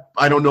 Beth,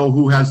 I don't know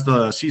who has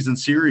the season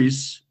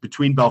series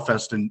between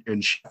Belfast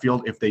and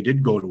Sheffield if they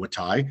did go to a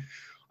tie.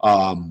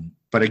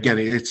 But again,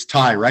 it's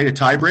tie, right? A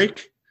tie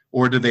break?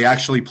 Or do they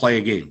actually play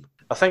a game?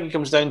 I think it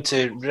comes down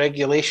to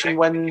regulation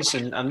wins,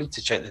 and I need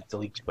to check the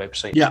league's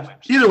website. Yeah,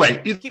 either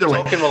way. Keep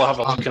talking, we'll have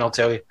a look and I'll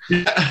tell you.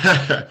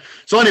 Yeah.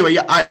 So anyway,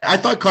 I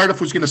thought Cardiff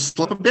was going to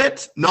slip a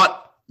bit.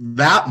 Not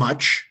that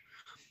much.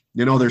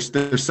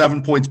 They're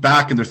 7 points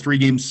back and they're 3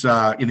 games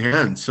in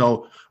hand.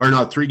 So, or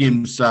not 3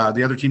 games.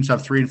 The other teams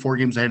have 3 and 4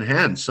 games in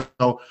hand.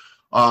 So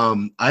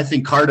I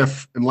think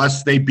Cardiff,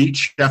 unless they beat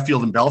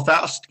Sheffield and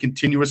Belfast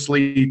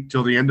continuously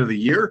till the end of the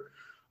year,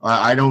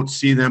 I don't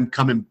see them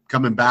coming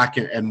back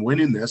and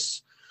winning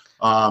this.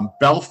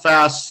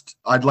 Belfast,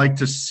 I'd like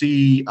to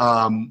see.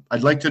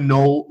 I'd like to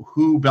know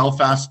who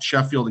Belfast,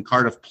 Sheffield, and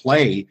Cardiff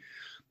play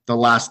the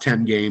last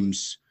 10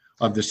 games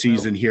of the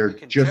season here. I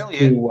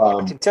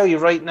can tell you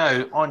right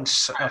now on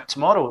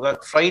tomorrow,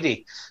 that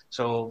Friday.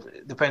 So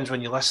it depends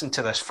when you listen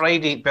to this.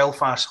 Friday,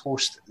 Belfast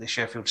host the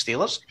Sheffield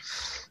Steelers.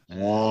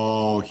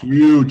 Oh,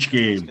 huge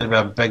game! It's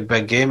gonna be a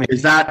big game.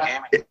 Is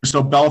that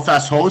so?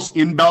 Belfast hosts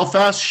in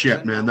Belfast?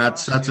 Shit, man,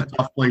 that's a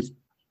tough place.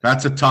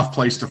 That's a tough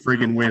place to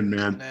friggin' win,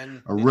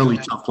 man. A really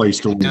tough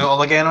place to win. Do it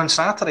all again on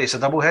Saturday. It's a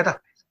doubleheader.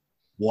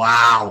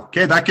 Wow.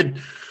 Okay, that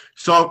could.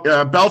 So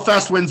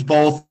Belfast wins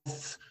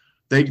both.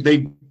 They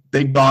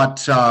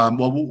got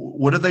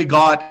what do they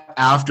got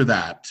after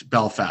that?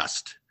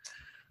 Belfast.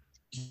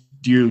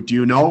 Do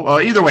you know?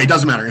 Either way, it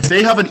doesn't matter. If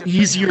they have an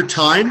easier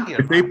time,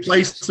 if they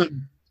play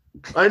some.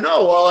 I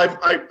know. Well,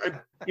 I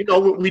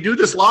we do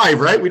this live,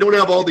 right? We don't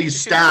have all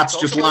these stats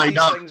just lined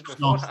up.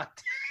 So.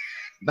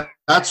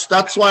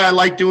 That's why I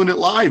like doing it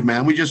live,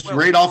 man. We just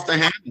right off the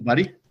hand,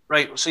 buddy.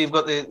 Right, so you've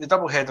got the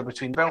double header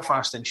between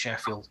Belfast and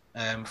Sheffield,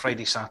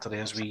 Friday, Saturday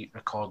as we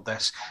record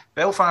this.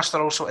 Belfast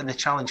are also in the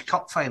Challenge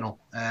Cup final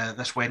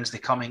this Wednesday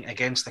coming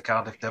against the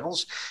Cardiff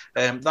Devils.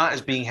 That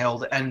is being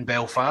held in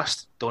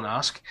Belfast, don't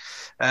ask.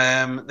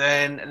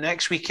 Then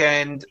next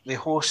weekend they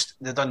host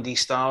the Dundee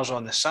Stars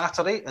on the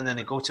Saturday, and then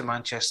they go to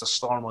Manchester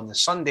Storm on the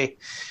Sunday,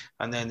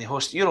 and then they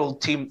host your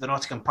old team, the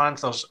Nottingham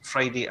Panthers,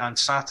 Friday and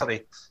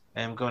Saturday,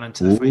 going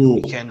into the final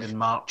weekend in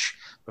March,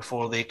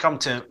 before they come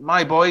to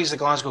my boys, the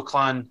Glasgow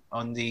Clan,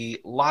 on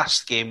the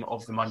last game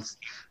of the month,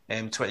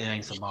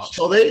 29th of March.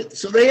 So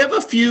they have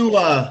a few.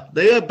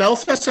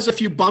 Belfast has a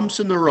few bumps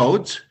in the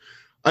roads.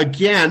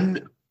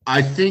 Again,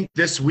 I think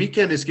this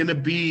weekend is going to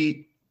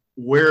be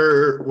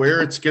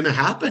where it's going to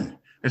happen.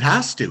 It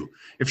has to.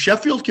 If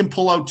Sheffield can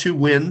pull out 2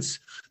 wins,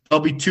 they'll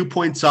be 2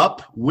 points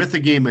up with a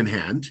game in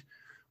hand,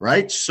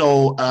 right?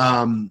 So,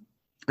 and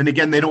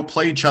again, they don't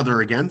play each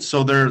other again,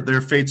 so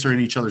their fates are in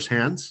each other's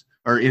hands.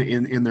 Or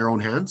in their own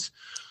hands.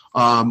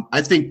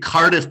 I think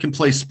Cardiff can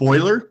play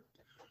spoiler,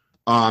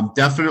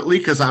 definitely,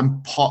 because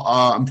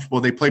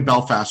they play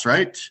Belfast,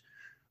 right?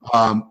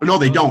 No,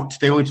 they don't.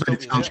 They only play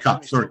the Challenge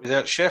Cup.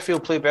 Sorry.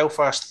 Sheffield play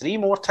Belfast 3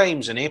 more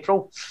times in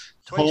April.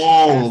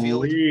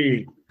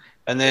 Holy!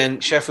 And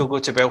then Sheffield go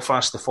to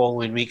Belfast the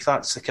following week.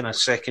 That's the kind of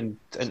second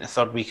into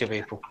third week of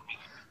April.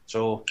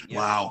 So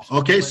wow.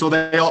 Okay, so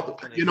they all,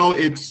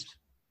 it's.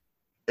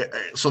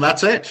 So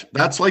that's it.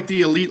 That's like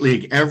the Elite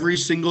League. Every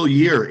single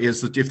year is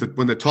that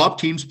when the top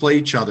teams play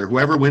each other,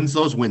 whoever wins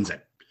those wins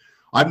it.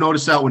 I've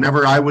noticed that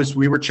whenever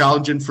we were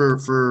challenging for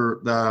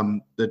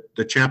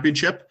the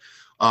championship,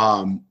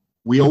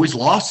 we always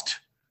lost,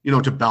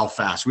 to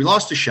Belfast. We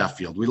lost to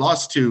Sheffield. We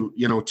lost to,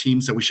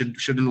 teams that we shouldn't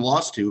have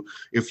lost to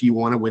if you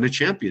want to win a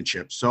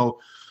championship. So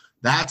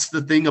that's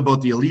the thing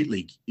about the Elite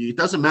League. It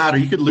doesn't matter.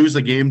 You could lose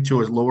a game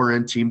to a lower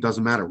end team.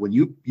 Doesn't matter. When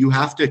you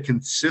have to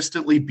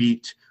consistently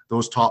beat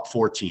those top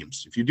 4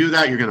 teams. If you do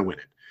that, you're going to win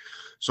it.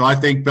 So I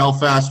think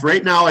Belfast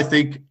right now, I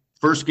think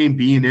first game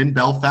being in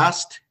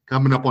Belfast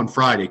coming up on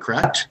Friday,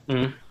 correct?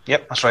 Mm-hmm.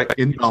 Yep, that's right.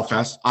 In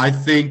Belfast. I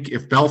think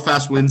if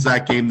Belfast wins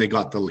that game, they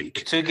got the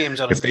league. 2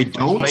 games are if they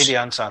don't, Friday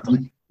and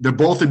Saturday. They're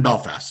both in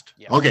Belfast.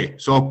 Yep. Okay,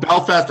 so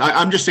Belfast,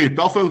 I'm just saying, if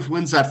Belfast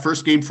wins that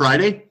first game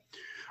Friday,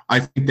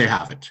 I think they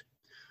have it.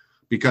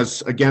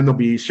 Because, again,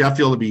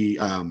 Sheffield will be,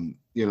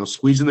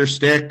 squeezing their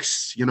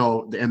sticks,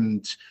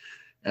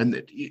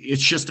 and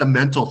it's just a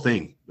mental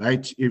thing,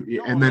 right?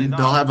 And then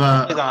they'll have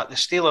the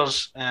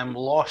Steelers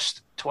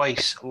lost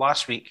twice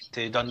last week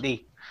to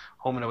Dundee,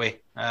 home and away.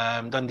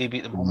 Dundee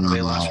beat them home and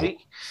away last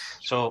week.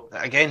 So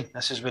again,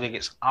 this is where it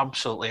gets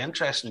absolutely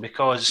interesting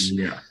because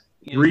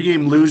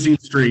 3-game losing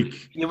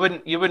streak. You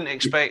wouldn't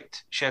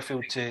expect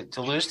Sheffield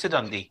to lose to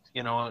Dundee,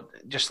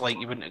 just like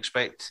you wouldn't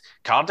expect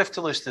Cardiff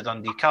to lose to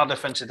Dundee.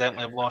 Cardiff,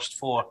 incidentally, have lost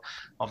 4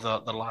 of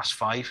the last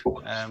 5,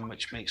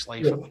 which makes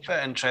life a bit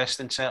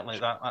interesting, certainly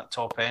that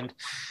top end.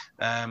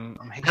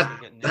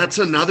 That's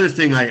another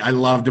thing I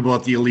loved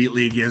about the Elite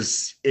League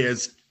is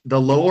the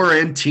lower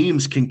end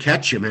teams can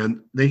catch you,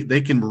 man.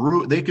 They can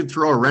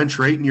throw a wrench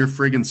right in your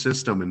friggin'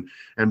 system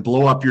and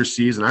blow up your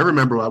season. I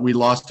remember we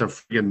lost to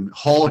friggin'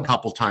 Hull a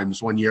couple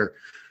times one year,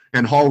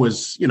 and Hull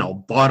was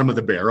bottom of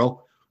the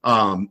barrel.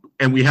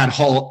 And we had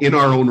Hull in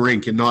our own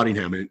rink in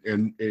Nottingham,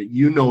 and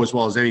as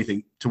well as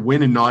anything, to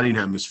win in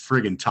Nottingham is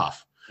friggin'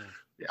 tough.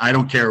 I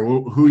don't care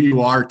who you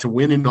are. To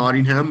win in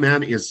Nottingham,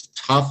 man, is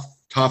tough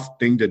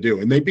thing to do.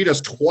 And they beat us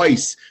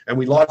twice, and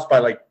we lost by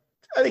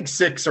I think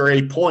 6 or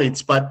 8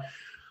 points, but.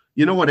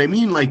 You know what I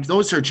mean?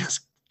 Those are just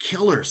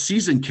killers,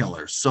 season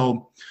killers.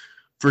 So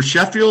for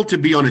Sheffield to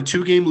be on a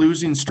 2-game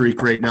losing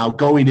streak right now,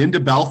 going into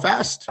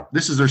Belfast,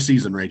 this is their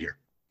season right here,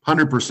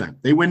 100%.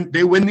 They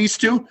win these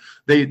 2,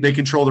 they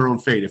control their own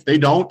fate. If they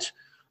don't,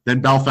 then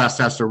Belfast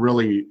has to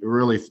really,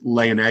 really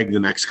lay an egg the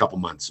next couple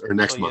months or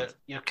next month.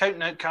 You're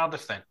counting out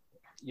Cardiff then?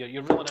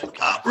 You're ruling out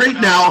Cardiff?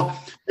 Right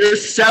now, they're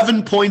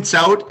 7 points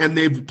out, and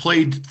they've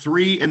played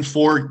 3 and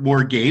 4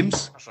 more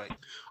games. That's right.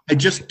 I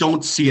just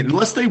don't see it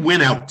unless they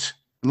win out.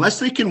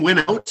 Unless they can win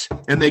out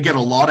and they get a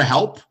lot of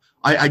help,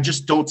 I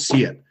just don't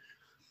see it.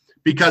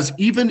 Because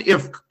even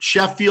if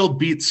Sheffield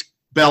beats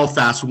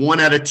Belfast 1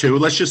 out of 2,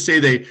 let's just say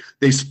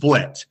they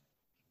split,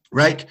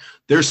 right?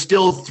 They're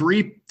still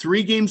three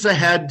games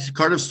ahead.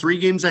 Cardiff's 3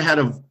 games ahead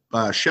of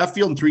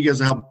Sheffield and 3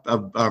 games ahead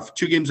of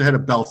 2 games ahead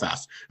of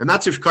Belfast. And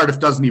that's if Cardiff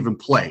doesn't even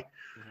play.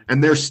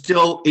 And they're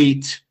still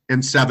 8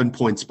 and 7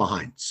 points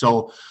behind.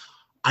 So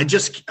I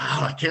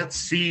can't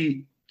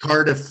see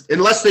Cardiff,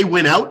 unless they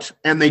win out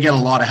and they get a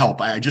lot of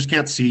help. I just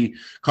can't see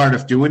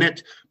Cardiff doing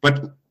it.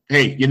 But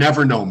hey, you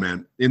never know,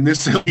 man. In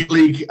this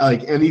league,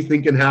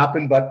 anything can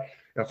happen. But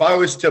if I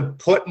was to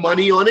put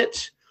money on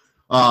it,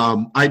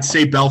 I'd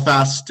say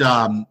Belfast.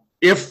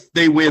 If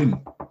they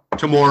win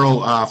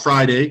tomorrow,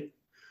 Friday,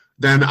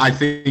 then I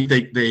think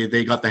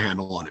they got the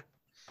handle on it.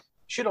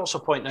 Should also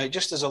point out,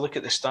 just as I look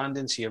at the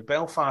standings here,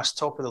 Belfast,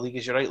 top of the league,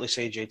 as you rightly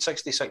say, Jade,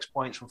 66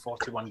 points from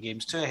 41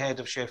 games, 2 ahead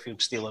of Sheffield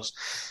Steelers.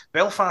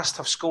 Belfast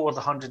have scored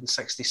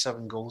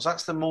 167 goals.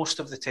 That's the most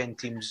of the 10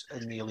 teams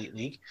in the Elite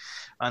League.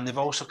 And they've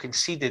also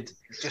conceded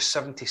just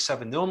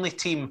 77. The only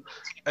team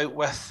from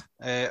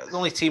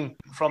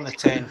the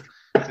 10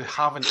 who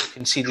haven't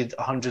conceded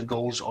 100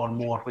 goals or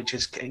more, which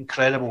is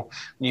incredible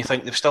when you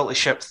think they've still to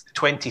ship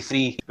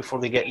 23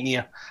 before they get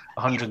near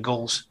 100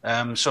 goals.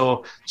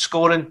 So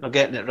scoring, they're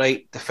getting it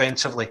right.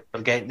 Defensively,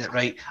 they're getting it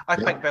right. I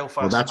picked Belfast.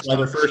 Well, that's why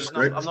they're first,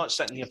 right? I'm not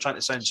sitting here trying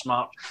to sound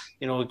smart,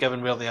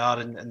 given where they are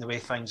and the way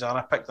things are.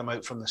 I picked them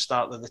out from the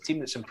start. They're the team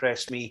that's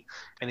impressed me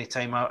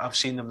anytime I've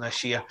seen them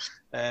this year.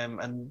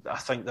 And I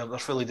think they're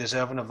fully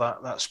deserving of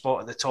that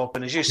spot at the top.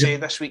 And as you say,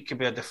 this week could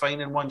be a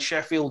defining one.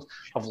 Sheffield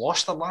have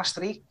lost their last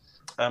 3.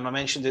 I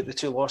mentioned that the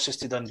 2 losses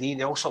to Dundee.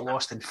 They also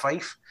lost in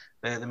Fife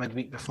the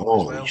midweek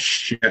before as well. Holy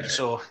shit.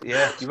 So,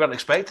 yeah, you weren't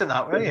expecting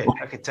that, were you?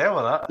 I could tell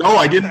with that. No,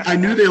 I didn't. I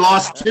knew they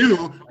lost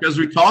 2 because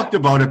we talked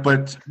about it.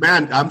 But,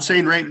 man, I'm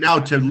saying right now,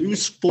 to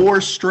lose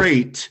 4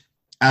 straight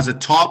as a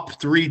top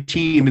 3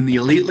 team in the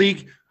Elite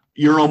League,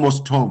 you're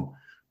almost home.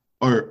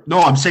 Or,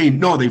 no, I'm saying,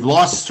 no, they've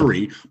lost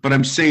 3. But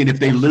I'm saying if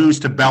they lose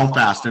to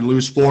Belfast and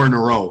lose 4 in a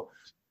row,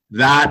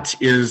 I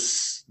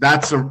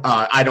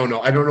don't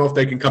know. I don't know if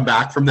they can come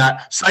back from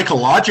that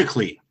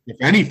psychologically, if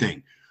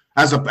anything.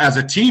 As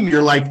a team,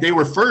 you're like, they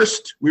were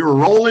first, we were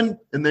rolling,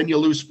 and then you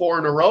lose 4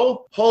 in a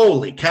row.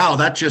 Holy cow,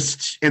 that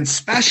just, and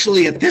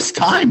especially at this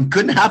time,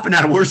 couldn't happen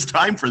at a worse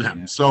time for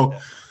them. So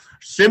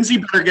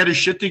Simsy better get his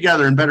shit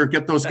together and better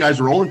get those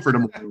guys rolling for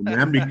tomorrow,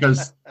 man,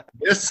 because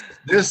this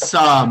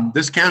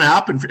can't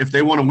happen if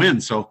they want to win.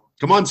 So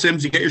come on,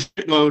 Simsy, get your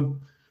shit going.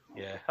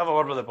 Yeah, have a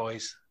word with the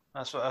boys.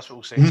 That's what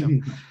we'll say to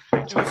them.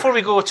 Before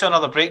we go to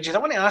another break, Jade, I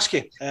want to ask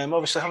you,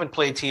 obviously having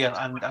played here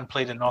and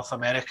played in North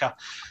America,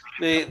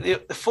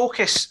 the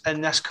focus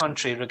in this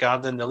country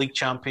regarding the league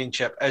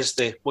championship is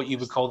what you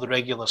would call the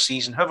regular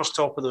season. Whoever's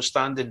top of those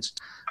standings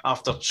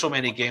after so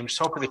many games,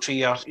 top of the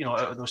tree are,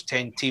 out of those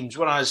 10 teams,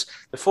 whereas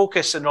the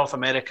focus in North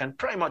America and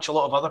pretty much a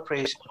lot of other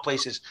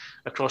places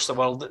across the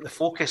world, the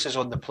focus is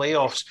on the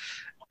playoffs.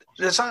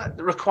 Does that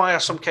require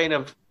some kind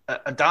of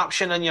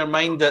adaptation in your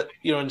mind that,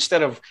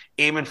 instead of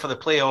aiming for the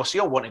playoffs,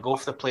 you'll want to go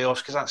for the playoffs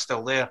because that's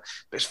still there,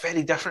 but it's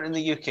very different in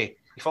the UK. You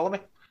follow me?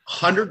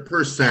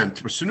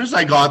 100%. As soon as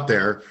I got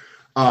there,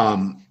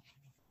 all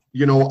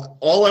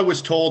I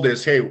was told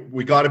is, hey,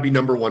 we got to be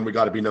number one. We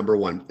got to be number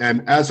one.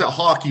 And as a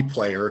hockey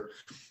player,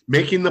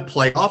 making the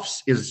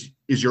playoffs is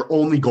your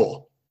only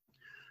goal.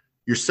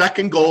 Your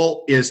second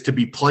goal is to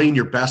be playing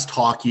your best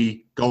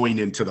hockey going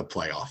into the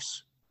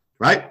playoffs,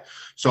 right?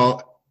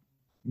 So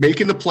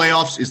making the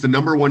playoffs is the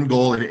number one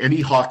goal in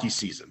any hockey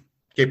season.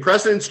 Okay,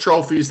 President's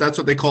Trophies, that's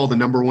what they call the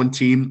number one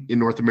team in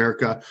North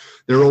America.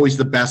 They're always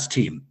the best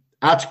team.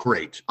 That's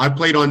great. I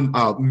played on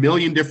a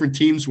million different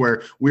teams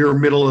where we were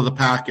middle of the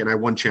pack and I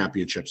won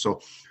championships.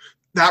 So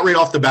that right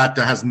off the bat,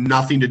 that has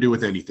nothing to do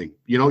with anything.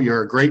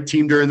 You're a great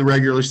team during the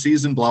regular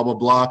season, blah, blah,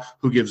 blah.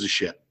 Who gives a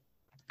shit?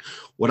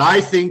 What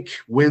I think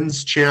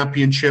wins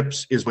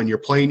championships is when you're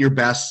playing your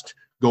best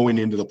going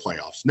into the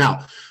playoffs.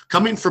 Now,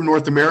 coming from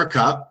North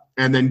America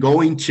and then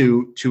going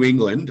to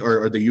England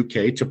or the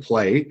UK to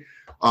play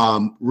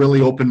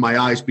really opened my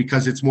eyes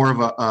because it's more of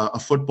a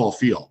football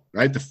feel,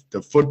 right?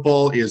 The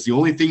football is the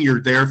only thing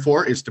you're there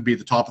for is to be at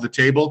the top of the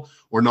table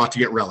or not to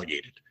get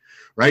relegated,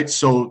 right?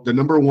 So the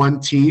number one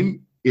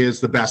team is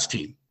the best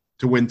team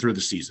to win through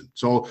the season.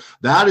 So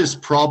that is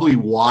probably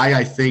why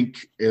I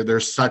think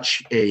there's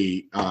such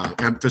a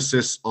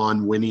emphasis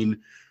on winning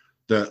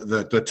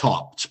the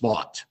top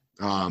spot.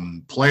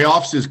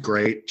 Playoffs is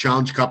great.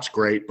 Challenge Cup's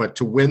great, but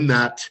to win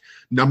that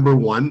number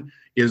one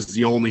is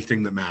the only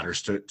thing that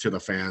matters to the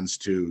fans,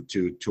 to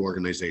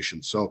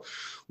organizations. So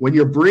when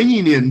you're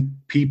bringing in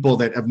people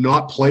that have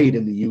not played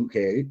in the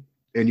UK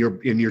and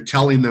you're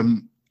telling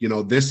them,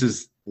 this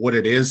is what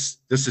it is,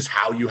 this is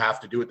how you have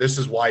to do it, this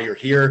is why you're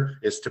here,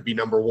 is to be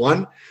number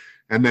one,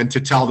 and then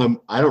to tell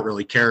them, I don't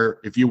really care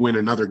if you win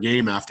another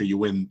game after you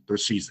win the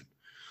season.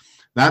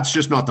 That's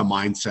just not the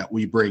mindset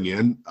we bring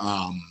in.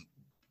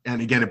 And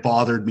again, it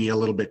bothered me a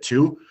little bit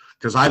too,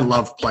 because I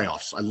love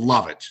playoffs. I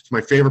love it. It's my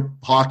favorite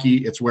hockey.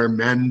 It's where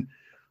men,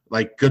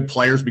 like good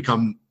players,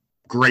 become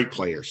great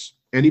players.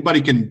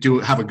 Anybody can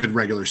have a good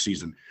regular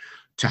season.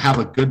 To have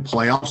a good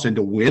playoffs and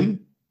to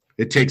win,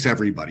 it takes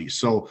everybody.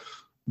 So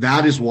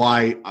that is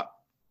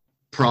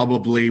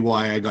probably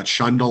why I got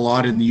shunned a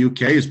lot in the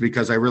UK, is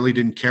because I really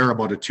didn't care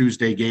about a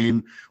Tuesday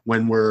game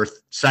when we're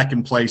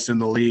second place in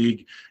the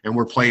league and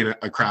we're playing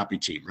a crappy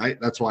team, right?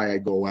 That's why I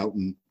go out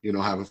and,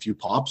 have a few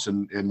pops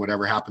and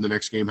whatever happened the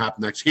next game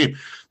happened next game.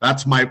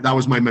 That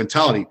was my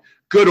mentality.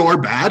 Good or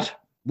bad,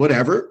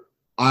 whatever.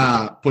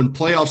 When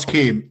playoffs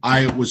came,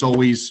 I was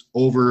always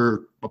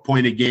over a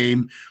point a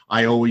game.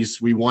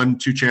 We won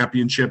 2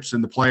 championships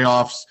in the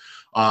playoffs.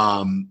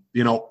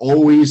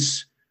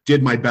 Always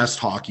did my best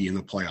hockey in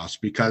the playoffs,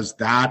 because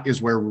that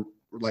is where,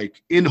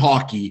 like in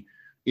hockey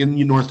in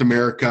North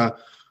America,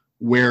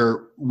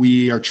 where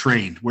we are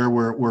trained, where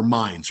we're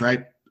minds,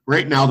 right?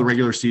 right now, the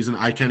regular season,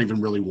 I can't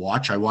even really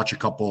watch. I watch a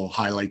couple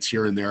highlights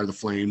here and there, the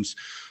Flames,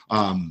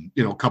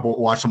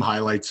 watch some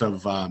highlights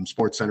of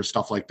Sports Center,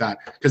 stuff like that,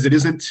 because it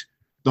isn't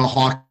the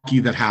hockey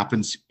that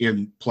happens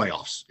in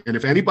playoffs. And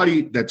if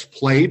anybody that's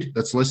played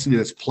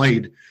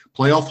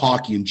playoff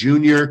hockey in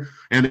junior,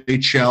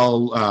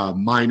 NHL,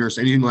 minors,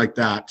 anything like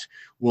that,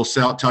 will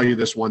tell you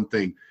this one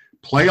thing.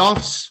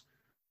 Playoffs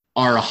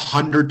are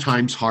 100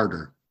 times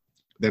harder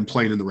than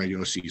playing in the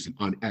regular season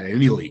at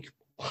any league.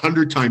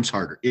 100 times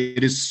harder.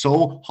 It is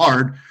so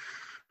hard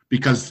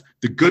because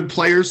the good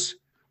players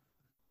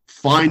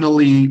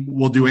finally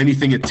will do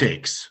anything it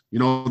takes.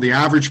 The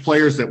average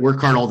players that work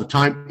hard all the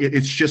time,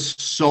 it's just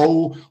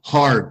so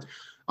hard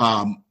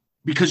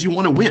because you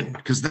want to win,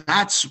 because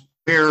that's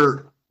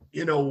where,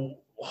 to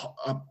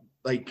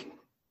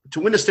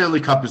win a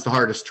Stanley Cup is the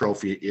hardest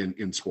trophy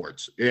in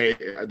sports,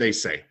 they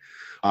say.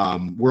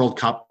 World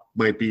Cup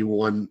might be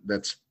one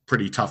that's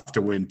pretty tough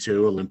to win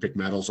too, Olympic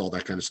medals, all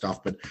that kind of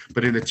stuff.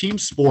 But in a team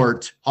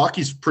sport,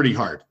 hockey's pretty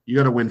hard. You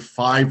got to win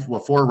 4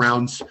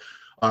 rounds,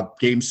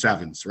 game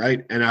 7s,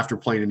 right? And after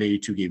playing an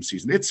 82-game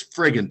season, it's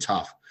friggin'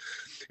 tough.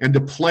 And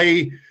to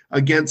play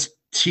against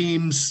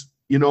teams,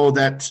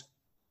 that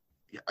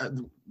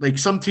like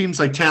some teams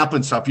like Tampa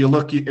and stuff, you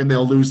look and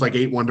they'll lose like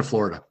 8-1 to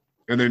Florida.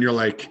 And then you're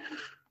like,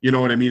 you know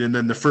what I mean? And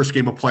then the first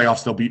game of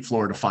playoffs, they'll beat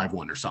Florida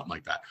 5-1 or something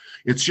like that.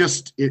 It's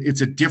just,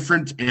 it's a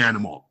different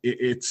animal.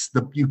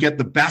 You get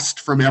the best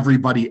from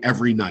everybody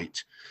every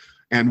night.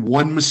 And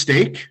one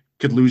mistake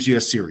could lose you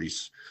a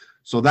series.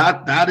 So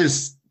that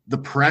is the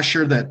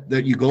pressure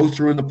that you go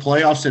through in the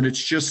playoffs. And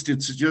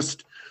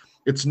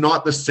it's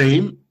not the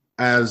same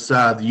as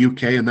the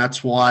UK. And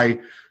that's why,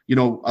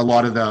 a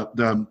lot of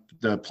the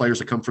players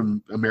that come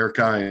from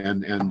America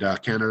and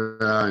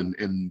Canada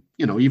and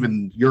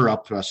even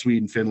Europe,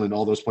 Sweden, Finland,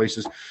 all those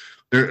places,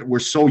 we're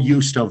so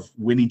used of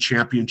winning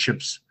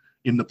championships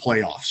in the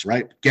playoffs,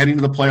 right? Getting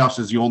to the playoffs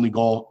is the only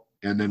goal,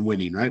 and then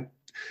winning, right?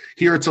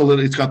 Here it's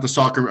got the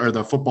soccer or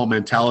the football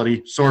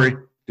mentality. Sorry,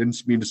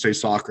 didn't mean to say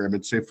soccer. I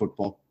meant to say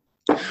football.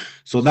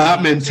 So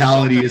that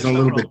mentality is a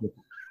little bit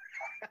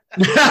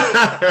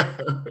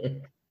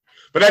different.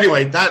 But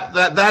anyway,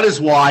 that is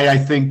why I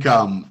think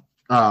a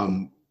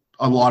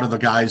lot of the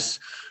guys,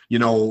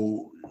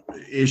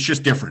 it's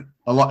just different,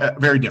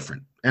 very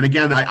different. And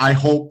again, I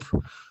hope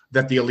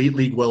that the Elite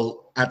League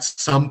will at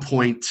some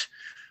point,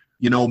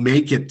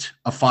 make it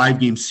a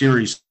 5-game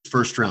series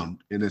first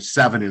round in a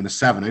 7 and a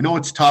 7. I know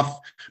it's tough.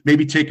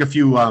 Maybe take a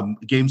few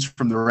games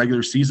from the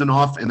regular season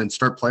off and then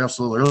start playoffs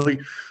a little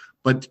early.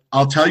 But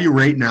I'll tell you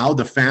right now,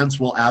 the fans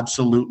will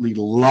absolutely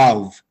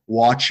love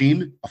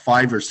watching a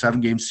 5 or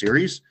 7 game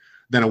series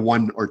than a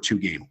 1 or 2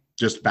 game,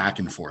 just back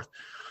and forth.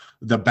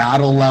 The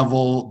battle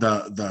level,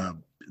 the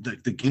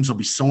games will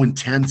be so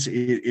intense.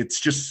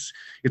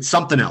 It's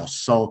something else.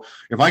 So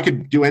if I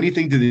could do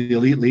anything to the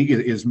Elite League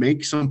is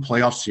make some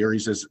playoff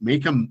series,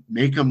 make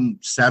them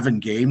 7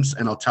 games.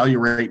 And I'll tell you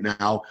right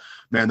now,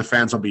 man, the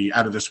fans will be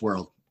out of this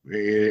world.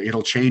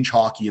 It'll change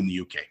hockey in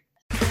the UK.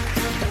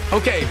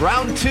 Okay,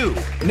 round 2.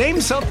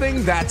 Name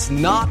something that's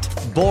not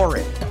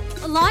boring.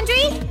 A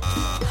laundry?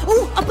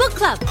 Ooh, a book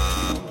club.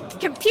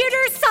 Computer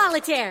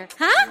solitaire,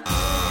 huh?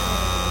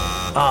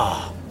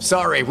 Ah,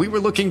 sorry, we were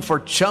looking for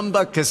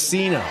Chumba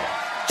Casino.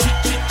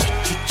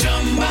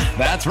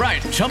 That's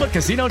right,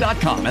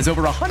 ChumbaCasino.com has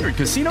over 100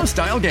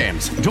 casino-style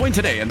games. Join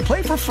today and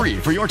play for free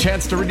for your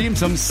chance to redeem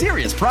some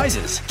serious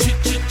prizes.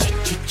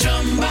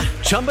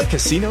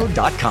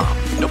 ChumbaCasino.com.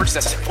 No purchase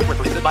necessary. Void where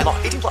prohibited by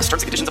law. 18+. Terms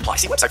and conditions apply.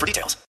 See website for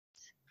details.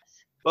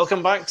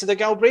 Welcome back to the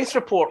Galbraith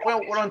Report. Well,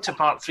 we're on to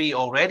part 3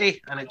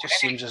 already, and it just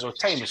seems as though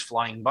time is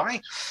flying by.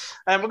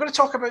 We're going to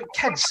talk about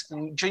kids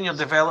and junior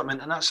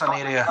development, and that's an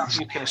area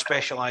you kind of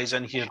specialise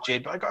in here,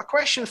 Jade. But I got a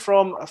question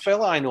from a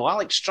fella I know,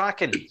 Alex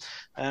Strachan.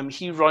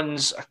 He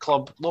runs a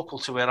club local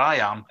to where I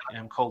am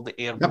called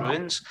the Ayr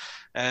Bruins.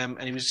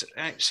 And he was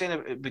saying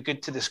it would be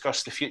good to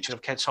discuss the future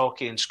of kids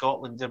hockey in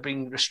Scotland. They're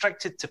being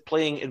restricted to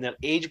playing in their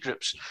age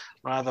groups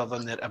rather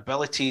than their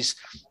abilities.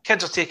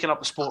 Kids are taking up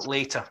the sport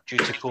later due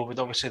to COVID.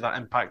 Obviously, that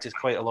impacted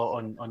quite a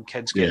lot on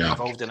kids getting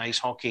involved in ice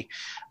hockey.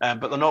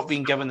 But they're not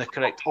being given the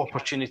correct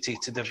opportunity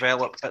to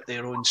develop at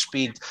their own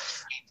speed.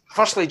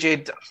 Firstly,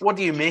 Jade, what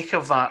do you make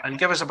of that? And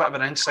give us a bit of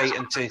an insight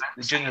into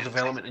the junior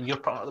development in your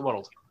part of the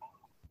world.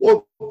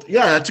 Well,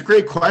 yeah, that's a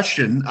great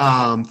question.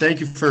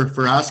 Thank you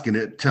for asking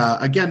it.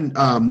 Again,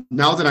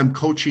 now that I'm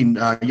coaching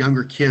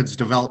younger kids'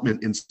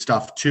 development and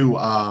stuff too,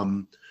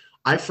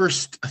 I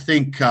first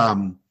think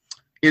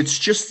it's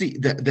just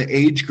the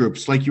age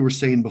groups, like you were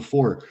saying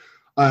before.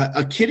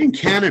 A kid in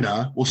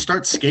Canada will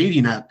start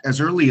skating at as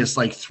early as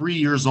like 3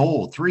 years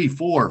old, 3,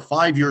 4,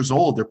 5 years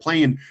old. They're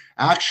playing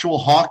actual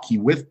hockey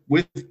with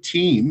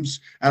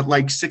teams at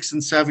like 6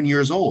 and 7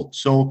 years old.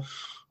 So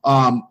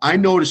I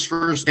noticed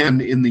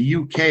firsthand in the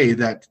UK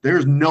that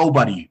there's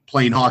nobody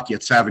playing hockey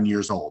at 7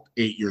 years old,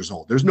 8 years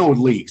old. There's no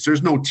leagues.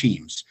 There's no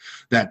teams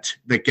that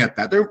get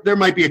that. There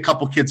might be a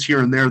couple kids here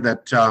and there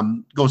that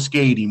go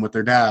skating with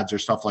their dads or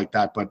stuff like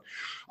that. But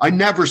I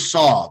never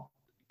saw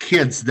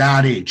kids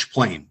that age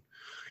playing.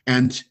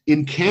 And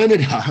in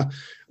Canada,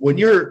 when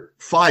you're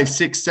 5,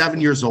 6, 7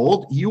 years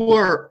old, you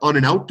are on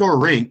an outdoor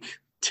rink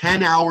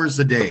 10 hours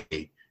a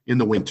day in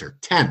the winter.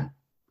 10.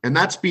 And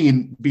that's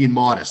being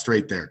modest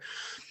right there.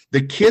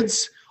 The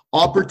kids'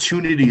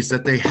 opportunities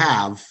that they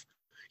have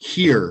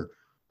here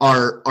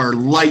are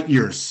light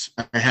years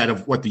ahead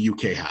of what the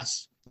UK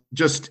has.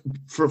 Just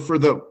for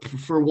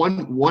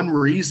one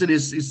reason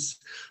is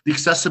the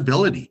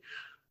accessibility.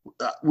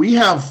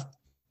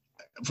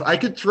 I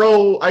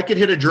could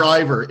hit a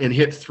driver and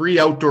hit 3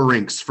 outdoor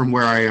rinks from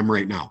where I am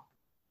right now.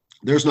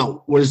 There's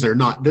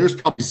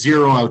probably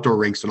 0 outdoor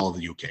rinks in all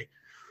the UK,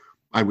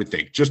 I would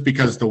think, just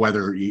because the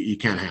weather, you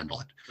can't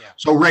handle it. Yeah.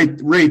 So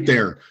right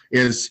there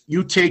is,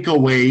 you take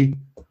away,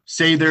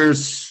 say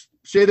there's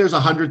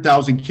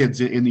 100,000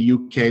 kids in the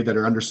UK that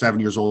are under 7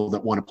 years old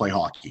that want to play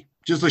hockey.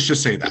 Let's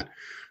just say that.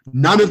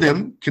 None of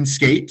them can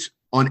skate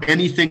on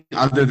anything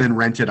other than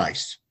rented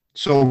ice.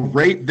 So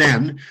right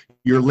then,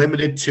 you're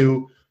limited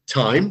to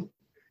time,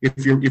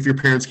 if your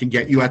parents can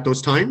get you at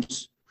those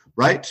times,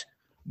 right?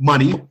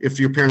 Money, if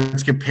your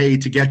parents can pay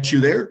to get you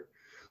there.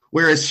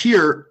 Whereas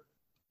here,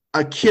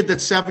 a kid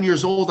that's 7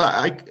 years old,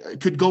 I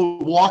could go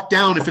walk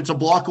down, if it's a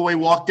block away,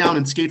 walk down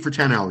and skate for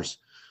 10 hours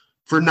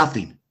for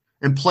nothing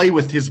and play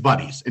with his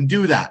buddies and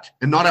do that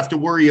and not have to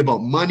worry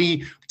about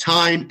money,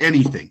 time,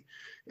 anything.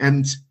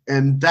 And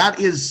that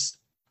is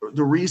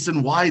the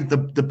reason why the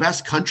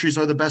best countries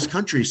are the best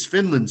countries.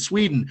 Finland,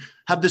 Sweden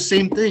have the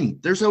same thing.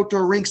 There's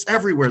outdoor rinks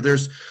everywhere.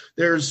 There's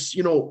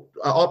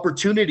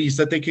opportunities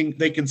that they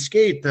can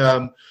skate.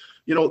 The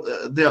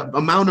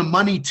amount of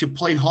money to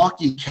play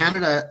hockey in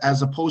Canada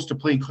as opposed to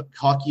playing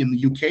hockey in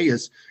the UK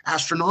is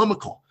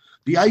astronomical.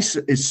 The ice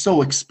is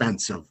so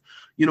expensive.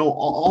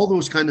 All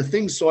those kind of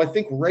things. So I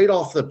think right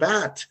off the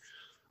bat,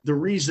 the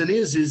reason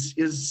is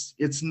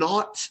it's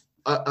not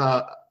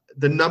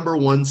the number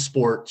one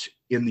sport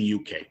in the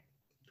UK.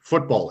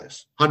 Football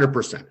is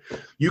 100%.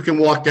 You can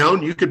walk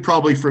down. You could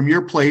probably from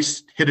your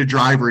place hit a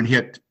driver and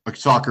hit a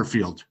soccer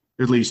field,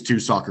 at least 2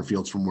 soccer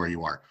fields from where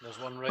you are. There's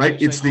one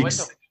right?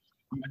 It's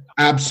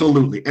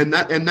absolutely, and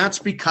that's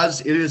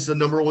because it is the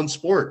number one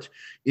sport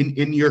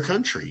in your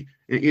country,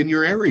 in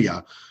your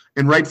area,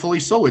 and rightfully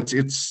so. It's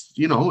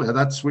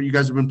that's what you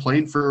guys have been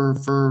playing for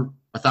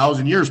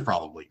 1,000 years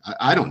probably.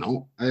 I don't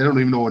know. I don't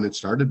even know when it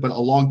started, but a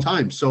long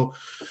time. So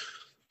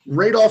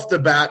right off the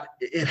bat,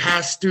 it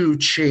has to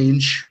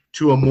change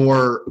to a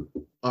more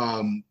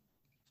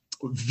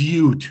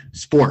viewed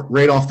sport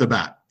right off the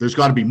bat. There's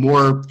got to be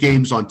more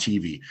games on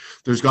TV.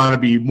 There's got to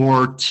be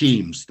more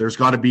teams. There's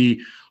got to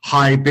be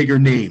bigger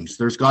names.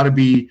 There's got to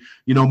be,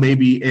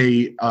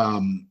 maybe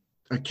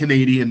a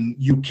Canadian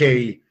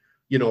UK,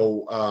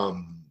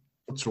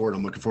 what's the word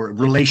I'm looking for?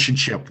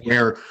 Relationship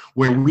where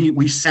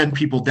we send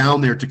people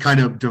down there to kind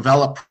of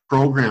develop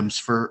programs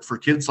for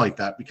kids like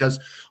that. Because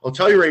I'll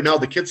tell you right now,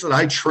 the kids that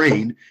I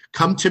train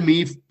come to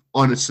me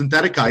on a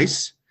synthetic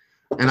ice,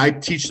 and I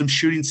teach them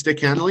shooting, stick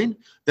handling.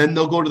 Then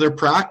they'll go to their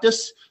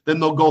practice. Then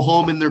they'll go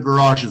home in their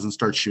garages and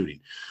start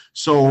shooting.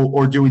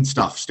 Or doing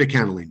stuff, stick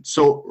handling.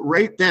 So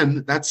right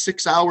then, that's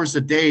 6 hours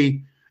a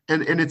day.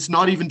 And it's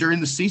not even during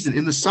the season.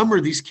 In the summer,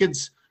 these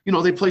kids,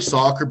 they play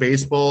soccer,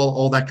 baseball,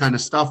 all that kind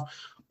of stuff.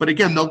 But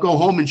again, they'll go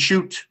home and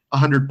shoot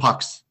 100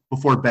 pucks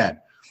before bed.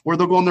 Or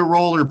they'll go on their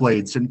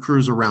rollerblades and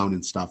cruise around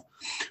and stuff.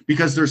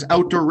 Because there's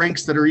outdoor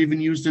rinks that are even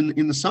used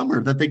in the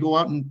summer that they go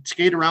out and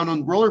skate around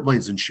on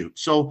rollerblades and shoot.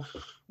 So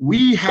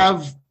we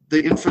have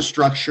the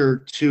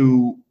infrastructure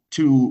to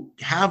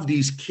have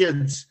these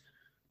kids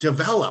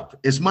develop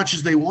as much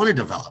as they want to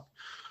develop.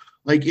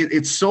 Like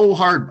it's so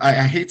hard.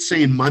 I hate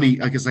saying money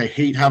because I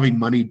hate having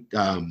money,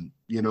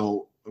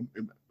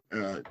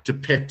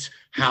 depict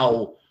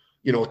how,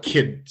 a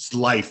kid's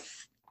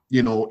life,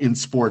 in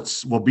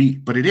sports will be,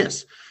 but it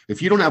is.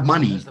 If you don't have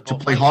money to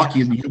play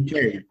hockey in the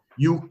UK,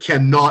 you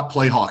cannot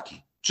play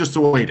hockey. Just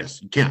the way it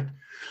is. You can't.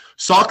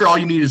 Soccer, all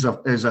you need is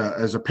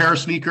a pair of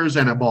sneakers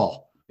and a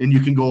ball, and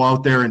you can go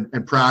out there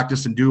and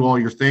practice and do all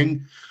your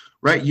thing.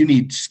 Right? You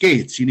need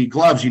skates, you need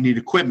gloves, you need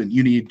equipment,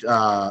 you need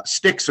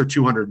sticks are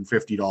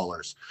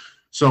 $250.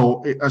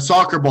 So a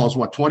soccer ball is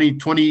what,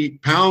 20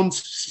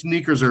 pounds?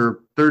 Sneakers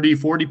are 30,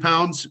 40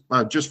 pounds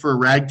just for a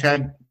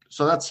ragtag.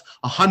 So that's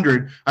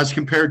 100 as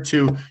compared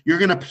to you're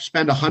going to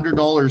spend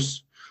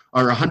 $100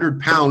 or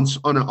 100 pounds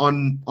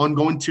on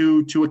going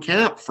to a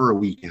camp for a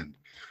weekend.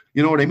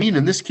 You know what I mean?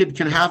 And this kid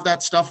can have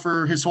that stuff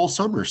for his whole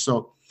summer.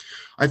 So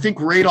I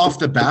think right off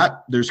the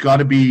bat, there's got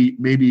to be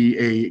maybe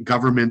a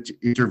government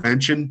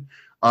intervention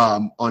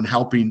on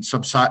helping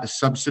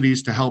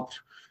subsidies to help,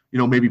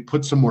 maybe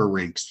put some more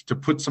rinks, to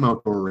put some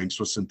outdoor rinks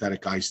with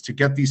synthetic ice, to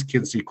get these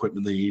kids the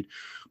equipment they need.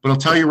 But I'll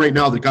tell you right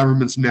now, the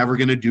government's never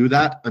going to do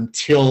that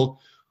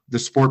until the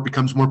sport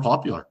becomes more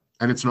popular.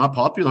 And it's not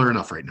popular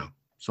enough right now.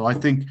 So I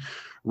think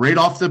right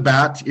off the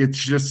bat,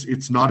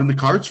 it's not in the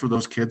cards for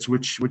those kids,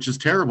 which is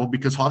terrible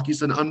because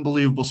hockey's an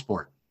unbelievable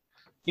sport.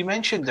 You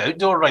mentioned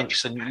outdoor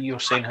rinks, and you were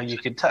saying how you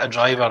could hit a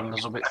driver, and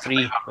there's about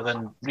 3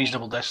 within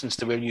reasonable distance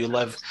to where you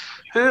live.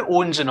 Who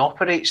owns and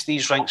operates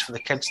these rinks for the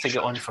kids to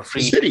get on for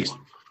free? The cities.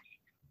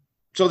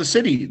 So the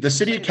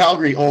city of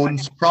Calgary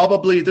owns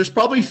there's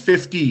probably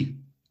 50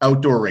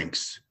 outdoor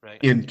rinks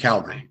in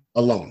Calgary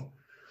alone.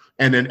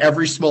 And then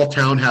every small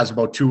town has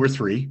about 2 or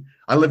 3.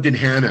 I lived in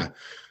Hanna,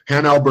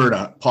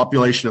 Alberta,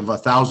 population of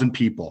 1,000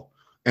 people.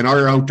 And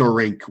our outdoor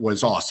rink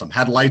was awesome.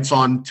 Had lights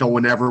on till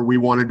whenever we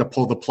wanted to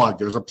pull the plug.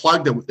 There was a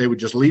plug that they would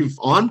just leave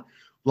on.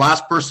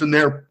 Last person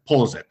there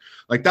pulls it.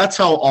 Like, that's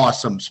how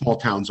awesome small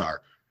towns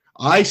are.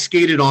 I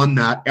skated on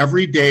that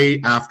every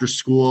day after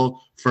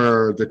school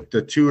for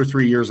the 2 or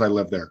 3 years I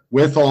lived there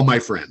with all my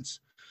friends.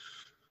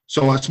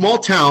 So a small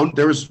town,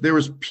 there was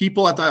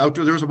people at the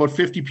outdoor. There was about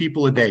 50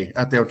 people a day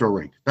at the outdoor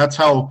rink. That's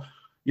how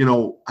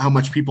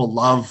much people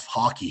love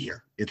hockey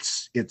here.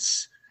 It's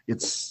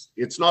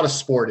not a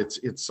sport.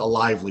 It's a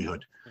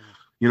livelihood.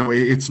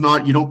 It's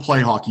not, you don't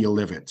play hockey, you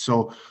live it.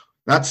 So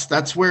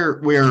that's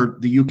where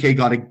the UK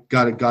got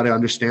to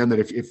understand that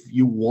if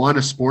you want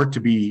a sport to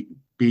be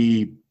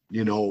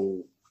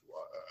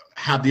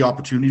have the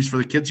opportunities for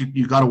the kids,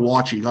 you got to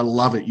watch it. You got to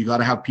love it. You got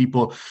to have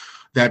people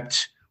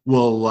that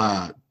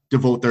will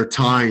devote their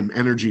time,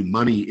 energy,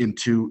 money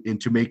into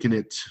making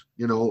it,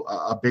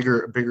 a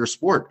bigger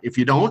sport. If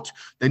you don't,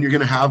 then you're going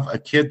to have a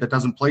kid that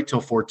doesn't play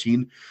till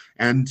 14,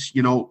 and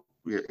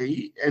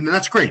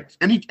that's great.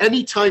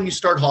 Any time you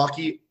start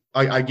hockey,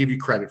 I give you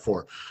credit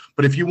for.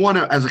 But if you want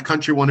to, as a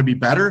country, want to be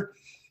better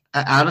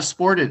at a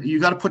sport, you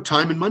got to put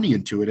time and money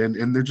into it,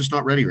 and they're just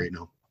not ready right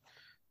now.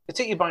 To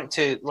take you back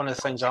to one of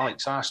the things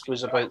Alex asked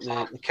was about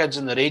the kids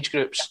in their age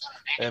groups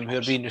who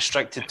are being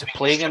restricted to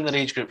playing in their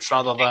age groups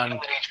rather than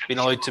being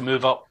allowed to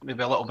move up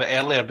maybe a little bit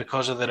earlier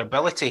because of their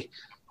ability.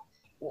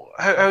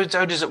 How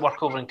does it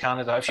work over in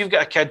Canada? If you've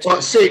got a kid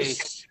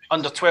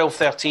under 12,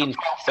 13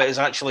 that is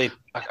actually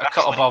a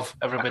cut above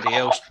everybody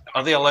else,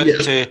 are they allowed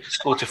to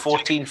go to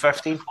 14,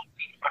 15?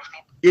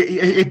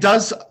 It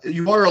does.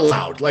 You are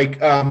allowed.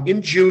 Like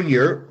in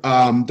junior,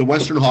 the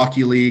Western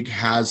Hockey League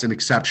has an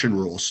exception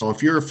rule. So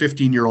if you're a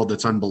 15-year-old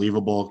that's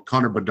unbelievable,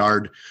 Connor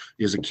Bedard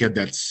is a kid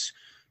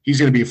he's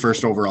going to be a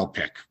first overall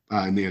pick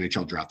in the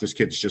NHL draft. This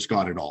kid's just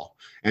got it all.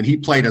 And he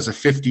played as a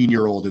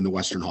 15-year-old in the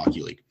Western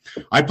Hockey League.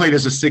 I played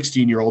as a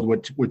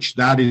 16-year-old, which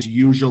that is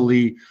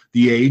usually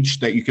the age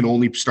that you can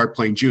only start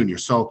playing junior.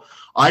 So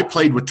I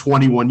played with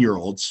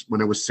 21-year-olds when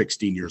I was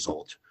 16 years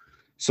old.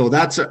 So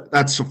that's a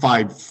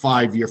 4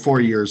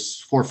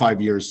 or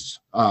 5 years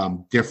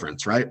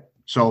difference, right?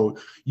 So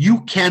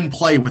you can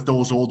play with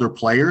those older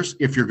players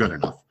if you're good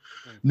enough.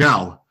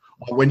 Now,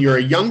 when you're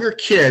a younger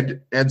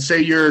kid, and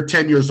say you're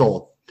 10 years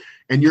old,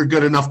 and you're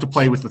good enough to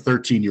play with the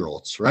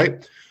 13-year-olds,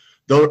 right?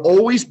 There'll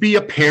always be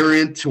a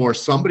parent or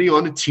somebody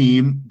on a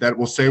team that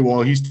will say,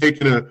 well, he's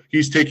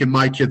taking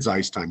my kid's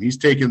ice time. He's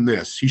taking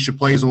this. He should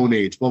play his own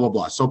age, blah, blah,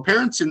 blah. So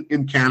parents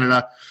in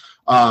Canada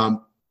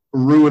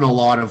ruin a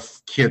lot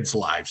of kids'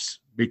 lives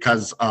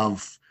because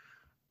of,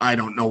 I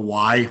don't know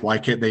why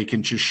they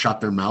can just shut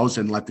their mouths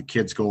and let the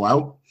kids go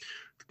out.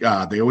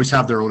 They always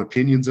have their own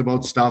opinions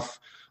about stuff.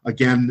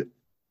 Again,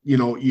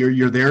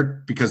 you're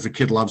there because the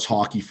kid loves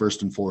hockey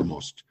first and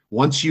foremost.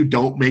 Once you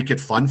don't make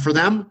it fun for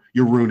them,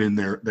 you're ruining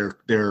their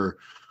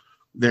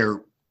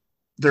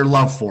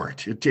love for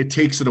it. It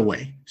takes it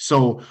away.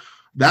 So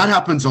that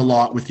happens a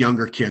lot with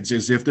younger kids,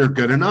 is if they're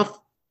good enough,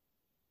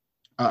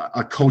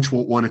 a coach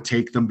won't want to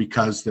take them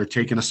because they're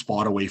taking a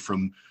spot away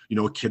from,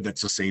 a kid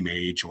that's the same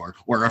age, or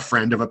a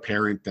friend of a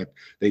parent that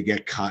they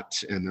get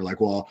cut and they're like,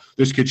 well,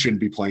 this kid shouldn't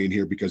be playing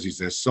here because he's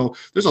this. So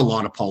there's a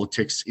lot of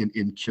politics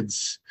in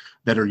kids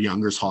that are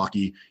younger's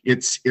hockey.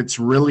 It's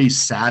really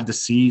sad to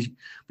see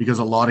because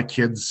a lot of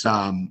kids,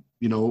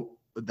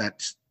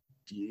 that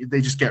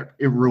they just get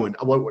it ruined.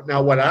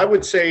 Now, what I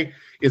would say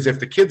is if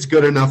the kid's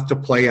good enough to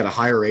play at a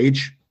higher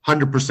age,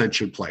 100%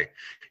 should play.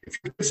 If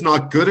it's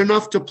not good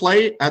enough to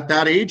play at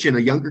that age and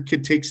a younger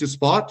kid takes his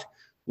spot,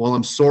 well,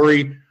 I'm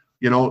sorry,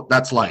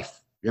 that's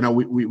life.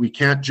 We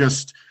can't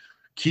just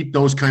keep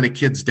those kind of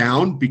kids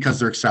down because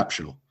they're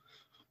exceptional.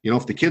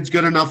 If the kid's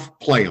good enough,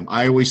 play him.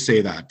 I always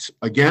say that.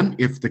 Again,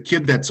 if the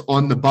kid that's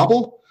on the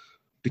bubble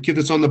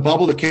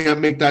that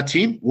can't make that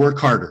team, work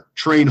harder,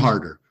 train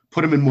harder,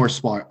 put him in more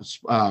spots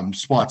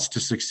to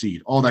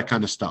succeed, all that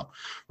kind of stuff,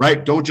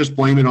 right? Don't just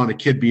blame it on a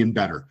kid being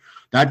better.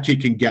 That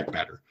kid can get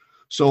better.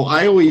 So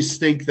I always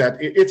think that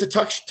it's a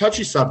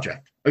touchy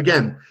subject.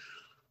 Again,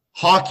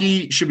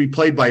 hockey should be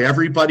played by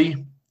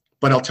everybody,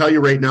 but I'll tell you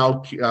right now,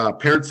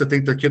 parents that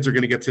think their kids are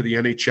going to get to the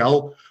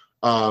NHL,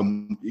 you're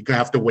going to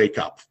have to wake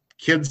up.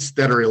 Kids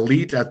that are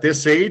elite at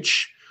this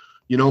age,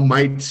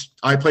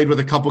 I played with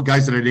a couple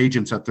guys that had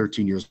agents at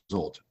 13 years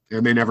old,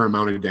 and they never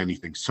amounted to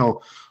anything.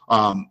 So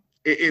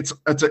it's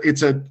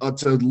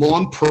a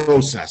long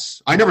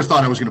process. I never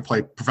thought I was going to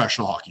play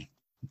professional hockey,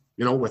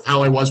 with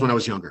how I was when I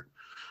was younger.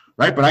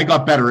 Right, but I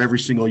got better every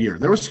single year.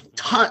 There was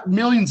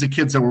millions of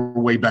kids that were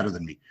way better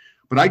than me,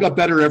 but I got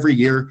better every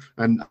year,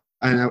 and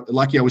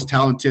lucky I was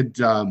talented,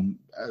 and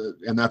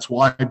that's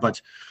why.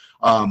 But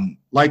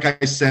like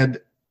I said,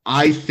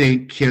 I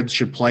think kids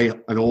should play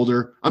an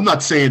older. I'm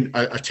not saying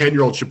a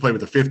 10-year-old should play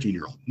with a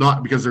 15-year-old,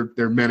 not because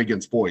they're men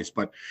against boys,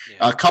 but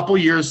a couple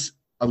years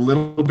a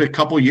little bit,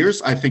 couple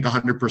years, I think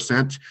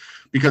 100%.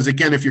 Because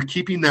again, if you're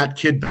keeping that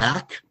kid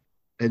back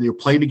and you're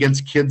playing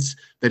against kids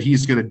that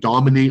he's going to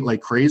dominate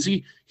like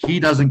crazy, he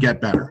doesn't get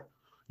better.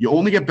 You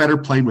only get better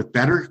playing with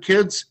better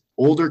kids,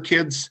 older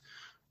kids.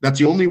 That's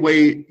the only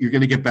way you're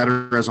going to get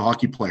better as a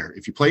hockey player.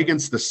 If you play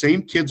against the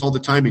same kids all the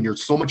time and you're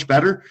so much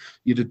better,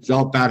 you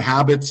develop bad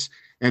habits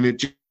and it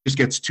just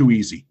gets too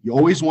easy. You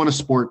always want a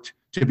sport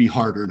to be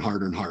harder and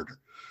harder and harder.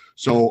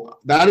 So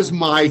that is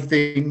my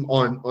thing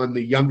on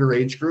the younger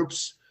age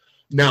groups.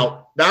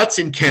 Now, that's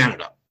in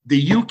Canada.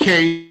 The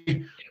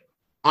UK,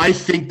 I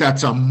think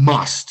that's a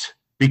must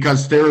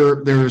because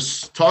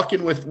there's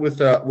talking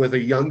with a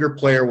younger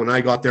player when I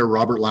got there,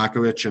 Robert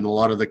Lakovich, and a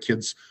lot of the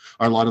kids,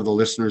 a lot of the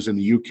listeners in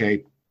the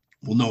UK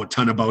will know a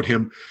ton about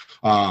him,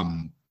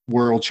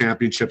 world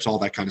championships, all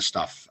that kind of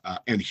stuff.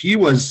 And he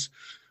was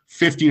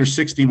 15 or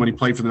 16 when he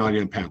played for the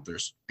Nottingham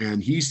Panthers.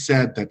 And he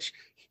said that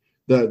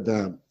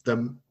the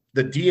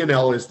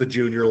DNL is the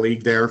junior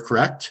league there,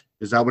 correct?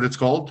 Is that what it's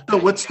called? No,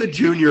 what's the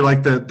junior,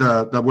 like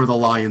the where the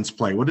Lions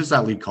play? What is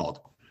that league called?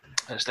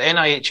 It's the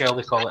NIHL,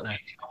 they call it now.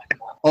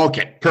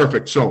 Okay,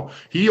 perfect. So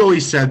he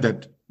always said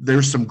that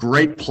there's some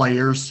great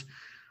players,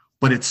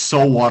 but it's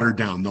so watered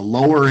down. The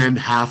lower end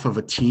half of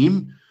a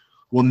team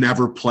will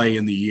never play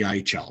in the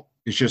EIHL.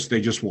 It's just,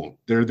 they just won't.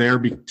 They're there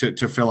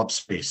to fill up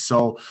space.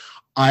 So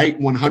I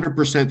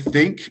 100%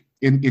 think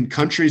in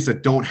countries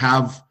that don't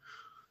have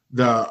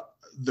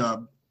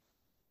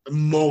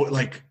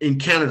like in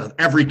Canada,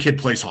 every kid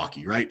plays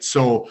hockey, right?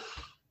 So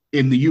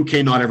in the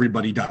UK, not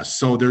everybody does.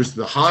 So there's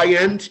the high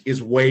end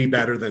is way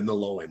better than the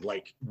low end,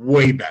 like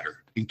way better.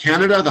 In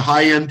Canada, the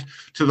high end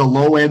to the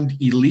low end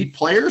elite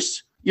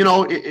players, you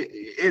know,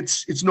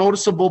 it's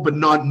noticeable, but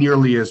not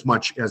nearly as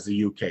much as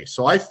the UK.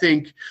 So I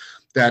think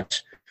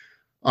that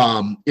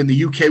in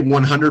the UK,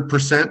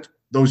 100%,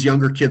 those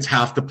younger kids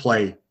have to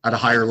play at a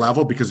higher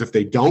level because if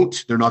they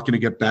don't, they're not going to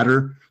get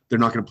better. They're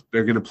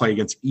going to play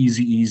against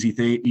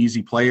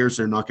easy players.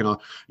 They're not going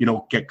to, you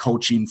know, get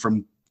coaching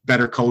from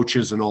better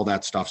coaches and all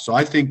that stuff. So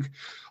I think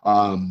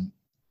a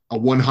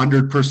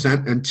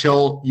 100%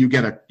 until you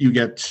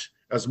get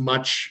as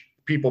much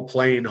people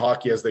playing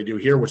hockey as they do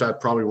here, which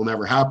that probably will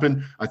never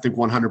happen. I think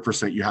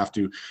 100% you have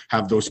to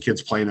have those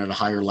kids playing at a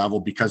higher level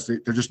because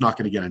they're just not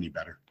going to get any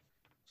better.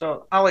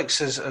 So Alex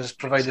has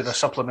provided a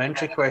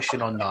supplementary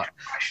question on that.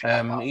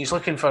 He's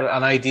looking for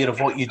an idea of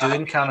what you do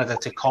in Canada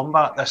to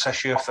combat this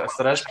issue if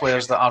there is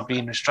players that are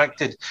being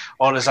restricted,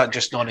 or is that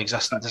just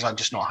non-existent? Does that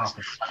just not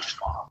happen?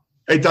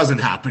 It doesn't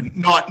happen.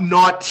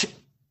 Not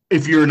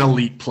if you're an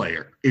elite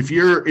player. If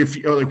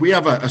like we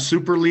have a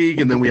Super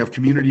League and then we have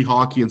community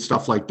hockey and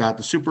stuff like that.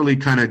 The Super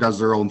League kind of does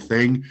their own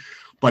thing,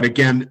 but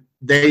again,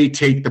 they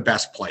take the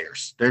best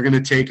players. They're going to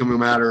take them no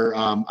matter.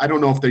 I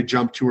don't know if they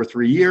jump 2 or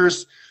 3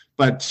 years.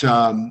 But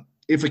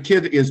if a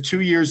kid is 2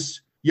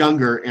 years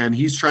younger and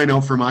he's trying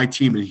out for my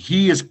team and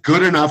he is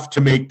good enough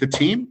to make the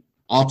team,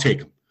 I'll take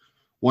him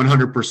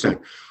 100%.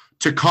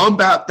 To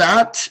combat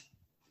that,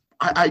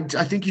 I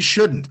think you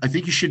shouldn't. I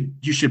think you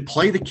should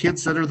play the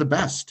kids that are the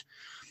best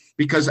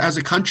because as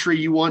a country,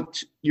 you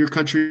want your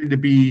country to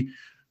be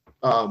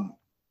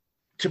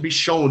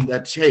shown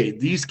that, hey,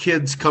 these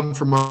kids come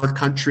from our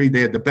country.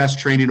 They had the best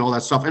training, all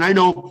that stuff. And I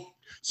know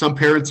some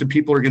parents and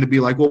people are going to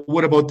be like, well,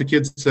 what about the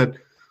kids that,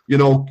 you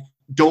know,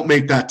 don't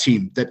make that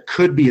team that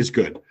could be as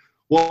good?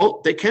 Well,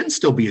 they can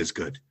still be as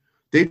good.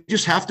 They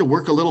just have to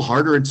work a little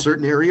harder in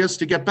certain areas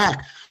to get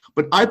back.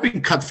 But I've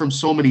been cut from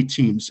so many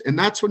teams, and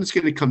that's what it's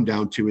going to come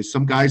down to is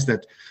some guys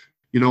that,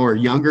 you know, are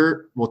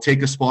younger will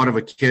take a spot of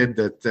a kid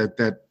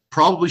that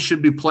probably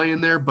should be playing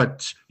there,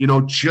 but, you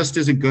know, just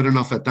isn't good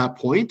enough at that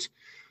point.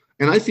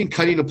 And I think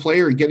cutting a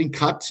player and getting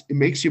cut, it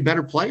makes you a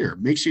better player. It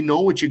makes you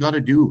know what you got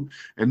to do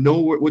and know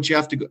what you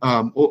have to,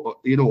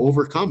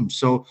 overcome.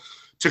 So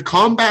to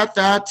combat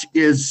that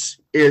is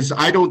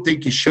I don't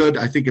think you should.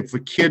 I think if a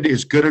kid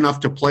is good enough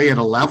to play at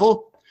a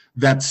level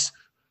that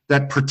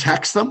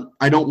protects them,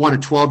 I don't want a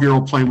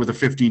 12-year-old playing with a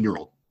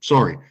 15-year-old.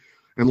 Sorry.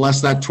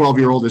 Unless that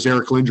 12-year-old is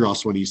Eric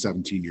Lindros when he's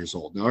 17 years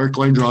old. Now, Eric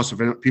Lindros,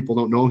 if people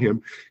don't know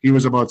him, he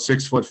was about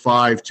 6'5",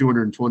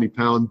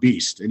 220-pound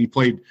beast. And he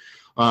played,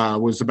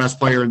 was the best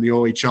player in the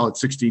OHL at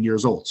 16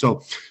 years old.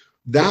 So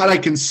that I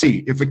can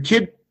see. If a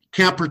kid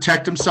can't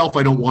protect himself,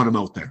 I don't want him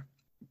out there.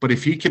 But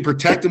if he can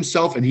protect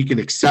himself and he can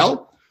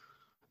excel,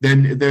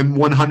 then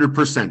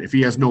 100%. If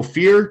he has no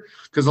fear,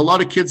 because a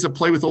lot of kids that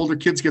play with older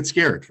kids get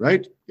scared,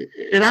 right?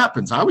 It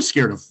happens. I was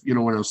scared of,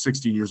 when I was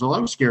 16 years old, I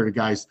was scared of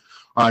guys.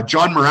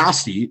 John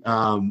Morasti,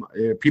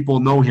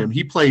 people know him.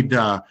 He played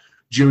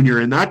junior,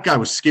 and that guy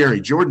was scary.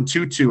 Jordan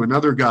Tutu,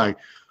 another guy.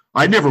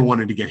 I never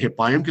wanted to get hit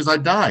by him because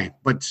I'd die.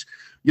 But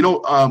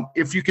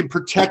if you can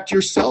protect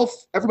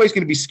yourself, everybody's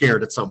going to be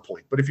scared at some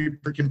point. But if you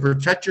can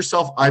protect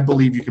yourself, I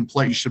believe you can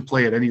play. You should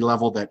play at any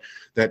level that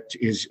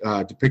is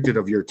depicted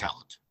of your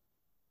talent.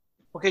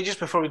 Okay, just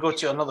before we go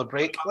to another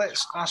break,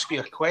 let's ask you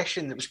a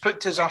question that was put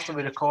to us after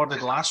we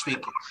recorded last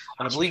week.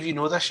 And I believe you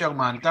know this young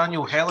man,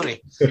 Daniel Hellery,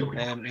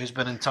 who's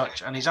been in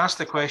touch. And he's asked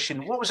the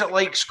question, what was it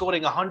like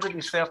scoring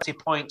 130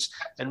 points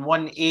in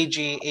one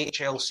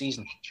AJHL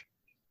season?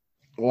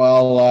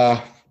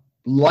 Well,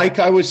 like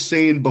I was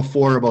saying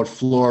before about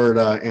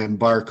Florida and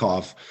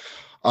Barkov,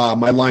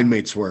 my line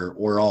mates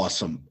were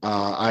awesome.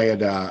 I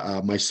had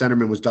my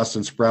centerman was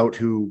Dustin Sprout,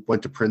 who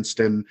went to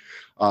Princeton,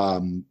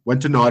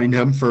 went to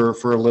Nottingham for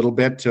a little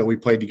bit. We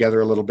played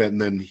together a little bit,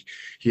 and then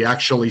he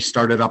actually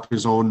started up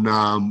his own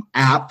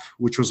app,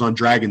 which was on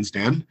Dragon's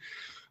Den,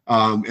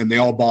 and they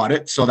all bought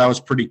it. So that was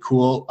pretty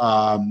cool.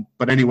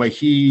 But anyway,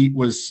 he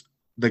was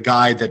the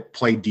guy that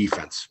played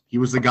defense. He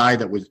was the guy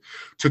that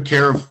took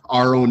care of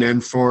our own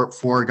end for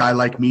a guy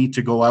like me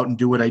to go out and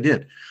do what I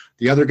did.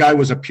 The other guy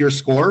was a pure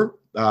scorer,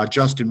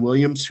 Justin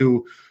Williams,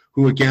 who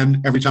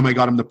again, every time I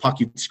got him the puck,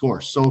 he'd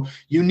score. So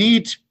you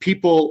need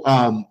people,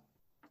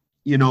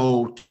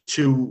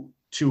 to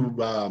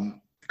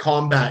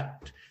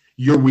combat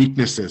your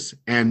weaknesses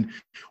and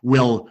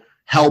will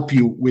help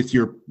you with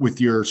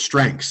your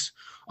strengths.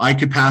 I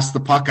could pass the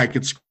puck. I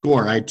could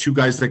score. I had two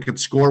guys that could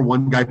score.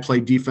 One guy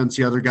played defense.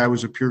 The other guy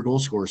was a pure goal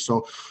scorer.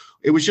 So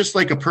it was just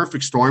like a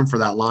perfect storm for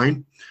that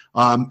line.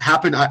 I've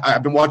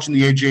been watching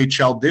the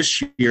AJHL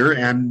this year,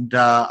 and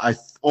I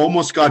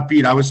almost got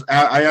beat. I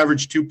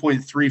averaged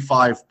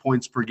 2.35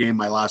 points per game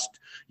my last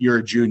year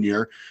at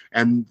junior,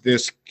 and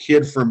this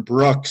kid from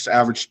Brooks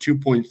averaged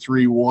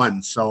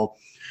 2.31. So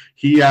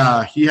he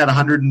had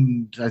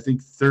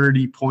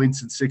 130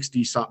 points in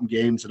 60 something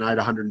games, and I had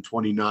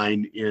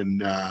 129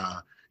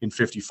 in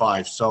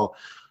 55. So,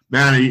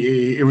 man,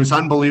 it was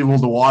unbelievable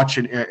to watch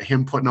and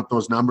him putting up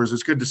those numbers.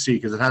 It's good to see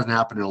because it hasn't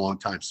happened in a long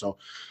time. So,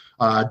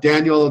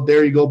 Daniel,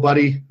 there you go,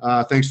 buddy.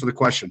 Thanks for the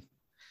question.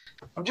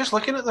 I'm just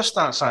looking at the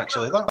stats,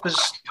 actually. That was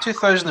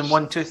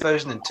 2001,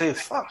 2002.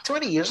 Fuck,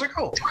 20 years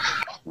ago.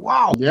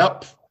 Wow.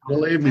 Yep.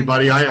 Believe me,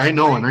 buddy. I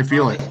know and I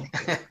feel it.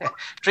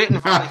 Drayton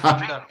Valley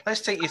Thunder.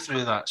 Let's take you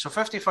through that. So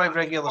 55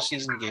 regular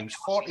season games,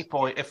 40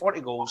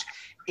 goals,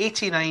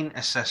 89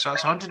 assists. So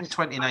that's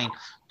 129.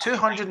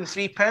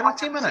 203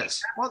 penalty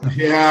minutes. What the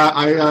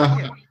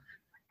fuck?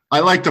 I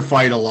like to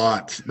fight a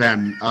lot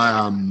then.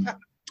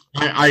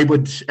 I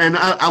would, and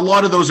a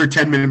lot of those are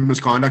 10-minute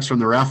misconducts from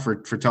the ref for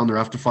telling the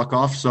ref to fuck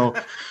off. So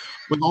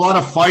with a lot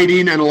of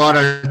fighting and a lot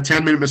of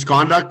 10-minute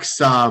misconducts,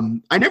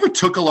 I never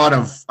took a lot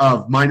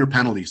of minor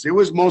penalties. It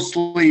was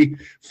mostly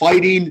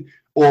fighting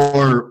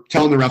or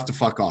telling the ref to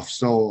fuck off.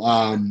 So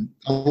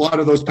a lot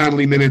of those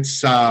penalty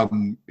minutes,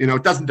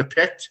 it doesn't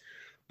depict,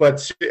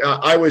 but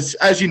I was,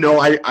 as you know,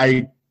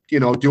 I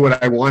do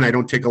what I want. I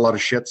don't take a lot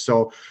of shit.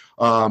 So,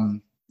 I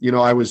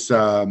was,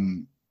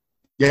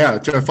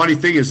 the funny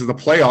thing is the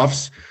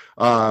playoffs,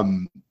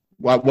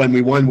 when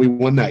we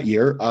won that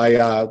year.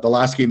 The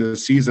last game of the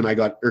season, I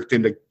got irked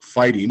into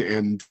fighting,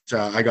 and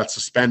I got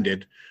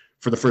suspended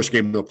for the first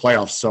game of the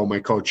playoffs. So my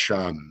coach,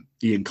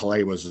 Ian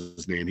Calais was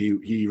his name.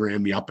 He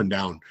ran me up and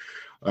down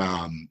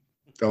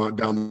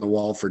the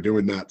wall for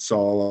doing that.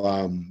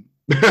 So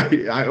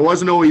I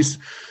wasn't always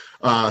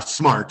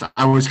smart.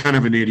 I was kind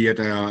of an idiot.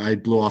 I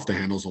blew off the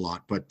handles a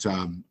lot, but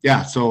so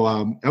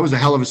that was a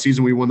hell of a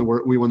season. We won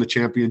the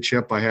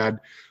championship.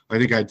 I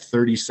think I had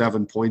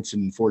 37 points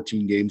in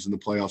 14 games in the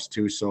playoffs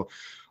too. So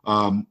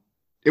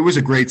it was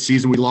a great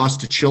season. We lost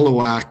to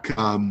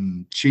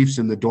Chilliwack Chiefs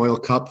in the Doyle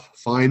Cup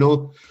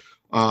final.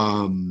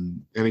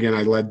 And again,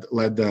 I led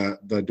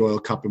the Doyle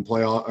Cup in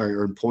playoff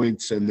or in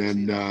points. And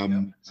then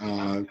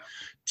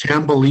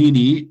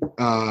Tambellini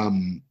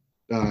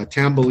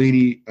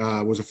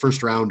was a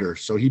first rounder.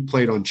 So he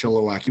played on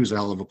Chilliwack. He was a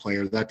hell of a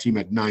player. That team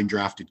had 9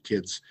 drafted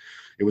kids.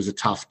 It was a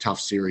tough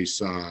series,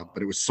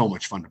 but it was so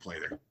much fun to play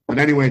there. But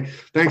anyway,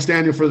 thanks,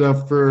 Daniel, for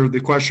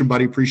the question,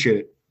 buddy. Appreciate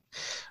it.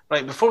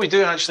 Right, before we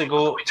do actually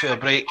go to a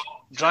break,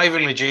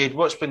 driving with Jade,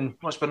 what's been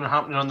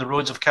happening on the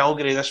roads of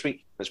Calgary this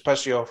week that's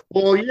pissed you off?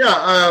 Well,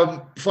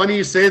 funny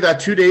you say that.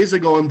 2 days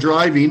ago, I'm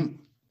driving,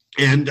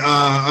 and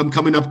I'm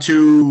coming up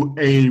to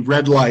a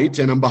red light,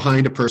 and I'm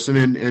behind a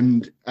person,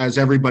 and as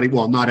everybody,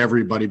 well, not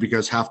everybody,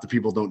 because half the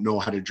people don't know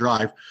how to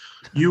drive,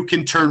 you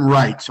can turn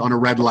right on a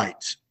red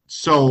light.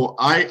 So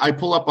I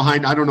pull up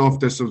behind. I don't know if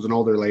this was an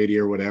older lady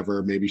or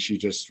whatever. Maybe she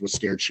just was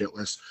scared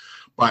shitless.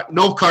 But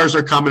no cars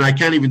are coming. I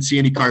can't even see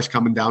any cars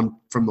coming down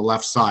from the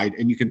left side,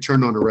 and you can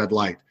turn on a red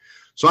light.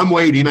 So I'm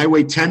waiting. I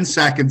wait 10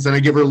 seconds, and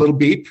I give her a little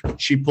beep.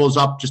 She pulls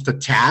up just a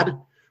tad,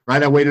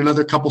 right? I wait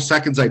another couple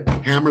seconds. I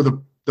hammer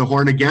the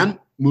horn again,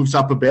 moves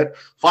up a bit.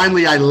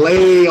 Finally, I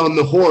lay on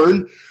the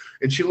horn,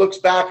 and she looks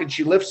back, and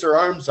she lifts her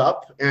arms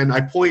up, and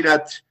I point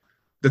at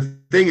the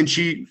thing, and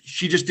she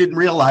just didn't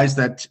realize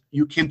that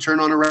you can turn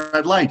on a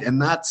red light.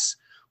 And that's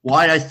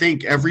why I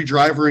think every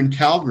driver in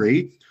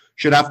Calgary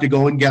should have to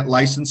go and get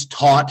licensed,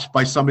 taught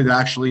by somebody that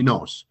actually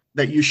knows.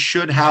 That you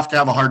should have to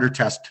have a harder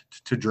test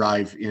to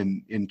drive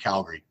in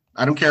Calgary.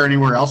 I don't care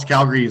anywhere else.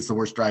 Calgary is the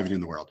worst driving in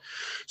the world.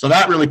 So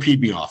that really peed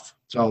me off.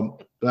 So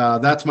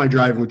that's my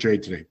driving with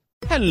Jade today.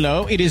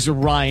 Hello, it is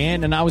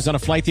Ryan, and I was on a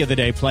flight the other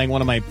day playing one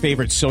of my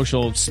favorite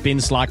social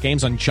spin slot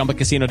games on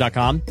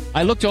ChumbaCasino.com.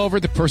 I looked over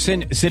at the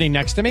person sitting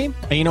next to me,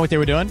 and you know what they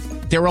were doing?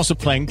 They were also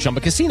playing Chumba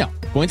Casino.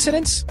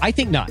 Coincidence? I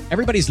think not.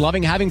 Everybody's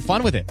loving having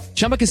fun with it.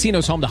 Chumba Casino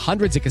is home to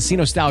hundreds of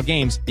casino-style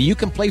games that you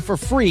can play for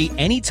free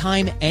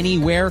anytime,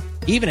 anywhere,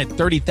 even at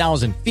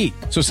 30,000 feet.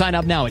 So sign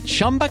up now at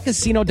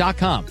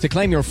ChumbaCasino.com to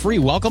claim your free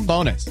welcome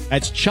bonus.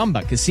 That's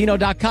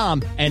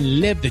ChumbaCasino.com and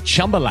live the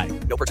Chumba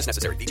life. No purchase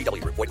necessary.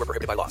 VGW. Void where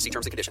prohibited by law. See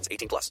terms and conditions.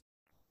 18+.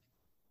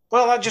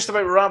 Well, that just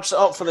about wraps it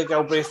up for the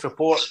Galbraith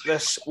Report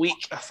this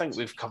week. I think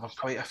we've covered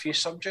quite a few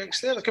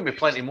subjects there. There could be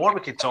plenty more we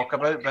could talk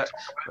about, but,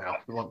 well,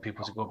 we want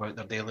people to go about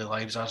their daily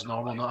lives as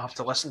normal, not have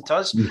to listen to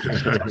us.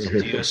 That's up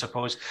to you, I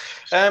suppose.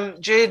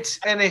 Jade,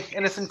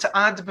 anything to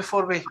add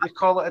before we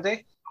call it a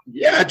day?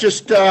 Yeah,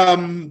 just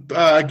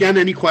again,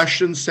 any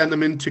questions, send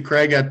them in to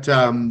Craig at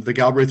the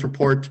Galbraith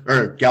Report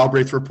or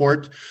Galbraith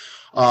Report.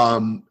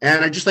 And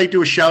I'd just like to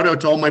do a shout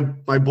out to all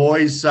my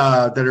boys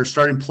that are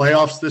starting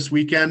playoffs this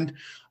weekend.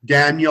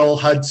 Daniel,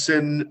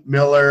 Hudson,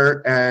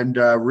 Miller, and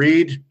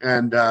Reed,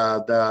 and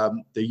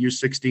the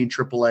U16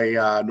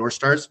 AAA North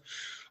Stars.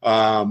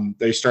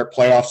 They start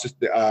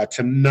playoffs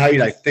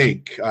tonight, I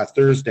think,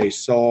 Thursday.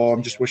 So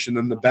I'm just wishing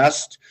them the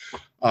best.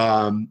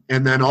 And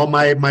then all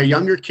my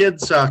younger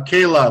kids,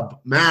 Caleb,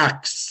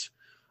 Max,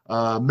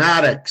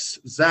 Maddox,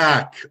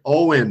 Zach,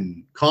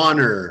 Owen,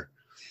 Connor,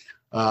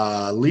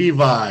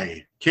 Levi,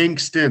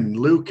 Kingston,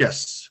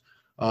 Lucas.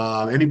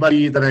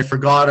 Anybody that I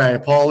forgot, I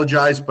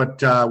apologize,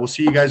 but we'll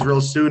see you guys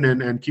real soon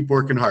and keep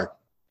working hard.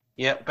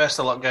 Yeah, best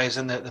of luck, guys,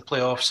 in the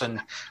playoffs,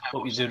 and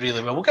hope you do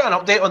really well. We'll get an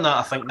update on that,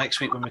 I think, next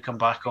week when we come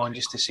back on,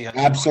 just to see how.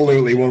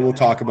 Absolutely, we'll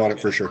talk about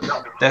it for sure.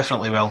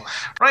 Definitely will.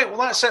 Right,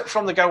 well, that's it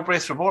from the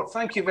Galbraith Report.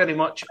 Thank you very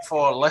much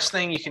for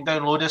listening. You can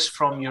download us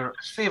from your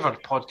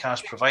favoured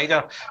podcast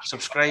provider,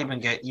 subscribe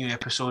and get new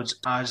episodes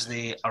as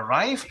they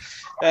arrive.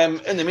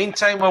 In the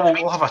meantime,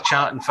 we'll have a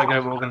chat and figure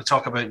out what we're going to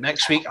talk about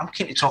next week. I'm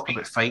keen to talk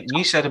about fighting.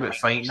 You said about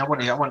fighting. I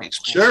want to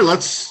explore. Sure,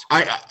 let's.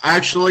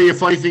 Actually, a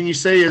funny thing you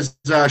say is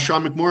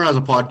Sean McMorrow has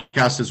a podcast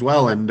as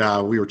well, and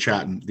we were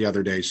chatting the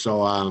other day.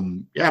 So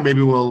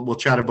maybe we'll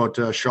chat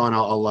about Sean.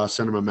 I'll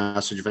send him a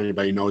message if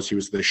anybody knows. He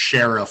was the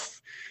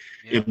sheriff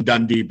in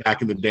Dundee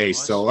back in the day.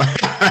 So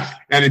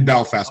and in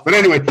Belfast. But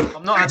anyway,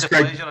 I'm not had the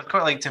pleasure. I'd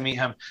quite like to meet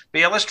him.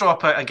 But yeah, let's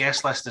drop out a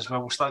guest list as well.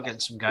 We'll start getting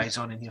some guys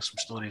on and hear some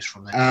stories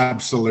from them.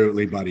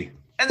 Absolutely, buddy.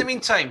 In the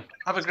meantime,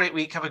 have a great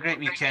week, have a great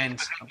weekend.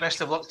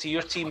 Best of luck to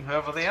your team,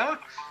 whoever they are.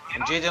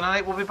 And Jade and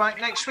I will be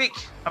back next week.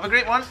 Have a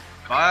great one.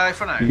 Bye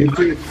for now. You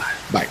too.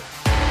 Bye.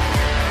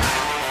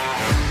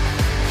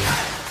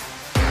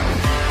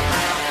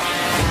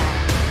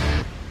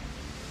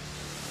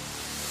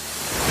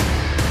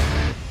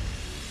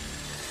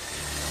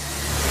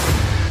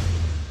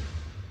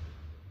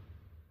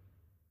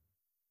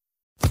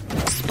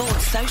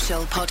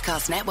 Social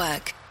Podcast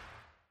Network.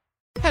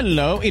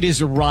 Hello, it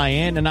is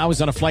Ryan, and I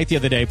was on a flight the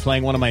other day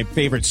playing one of my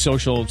favorite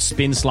social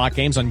spin slot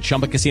games on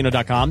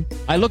ChumbaCasino.com.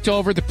 I looked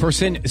over at the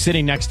person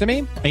sitting next to me,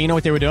 and you know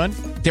what they were doing?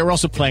 They were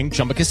also playing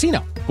Chumba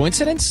Casino.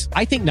 Coincidence?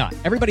 I think not.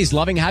 Everybody's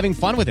loving having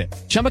fun with it.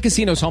 Chumba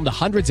Casino is home to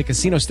hundreds of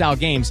casino-style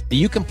games that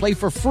you can play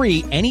for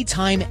free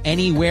anytime,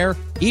 anywhere,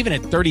 even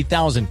at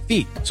 30,000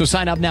 feet. So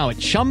sign up now at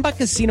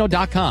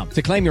ChumbaCasino.com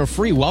to claim your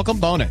free welcome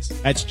bonus.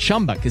 That's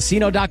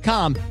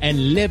ChumbaCasino.com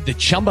and live the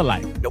Chumba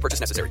life. No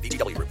purchase necessary.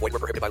 VGW. Void where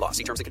prohibited by law.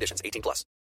 See terms and conditions. 18+.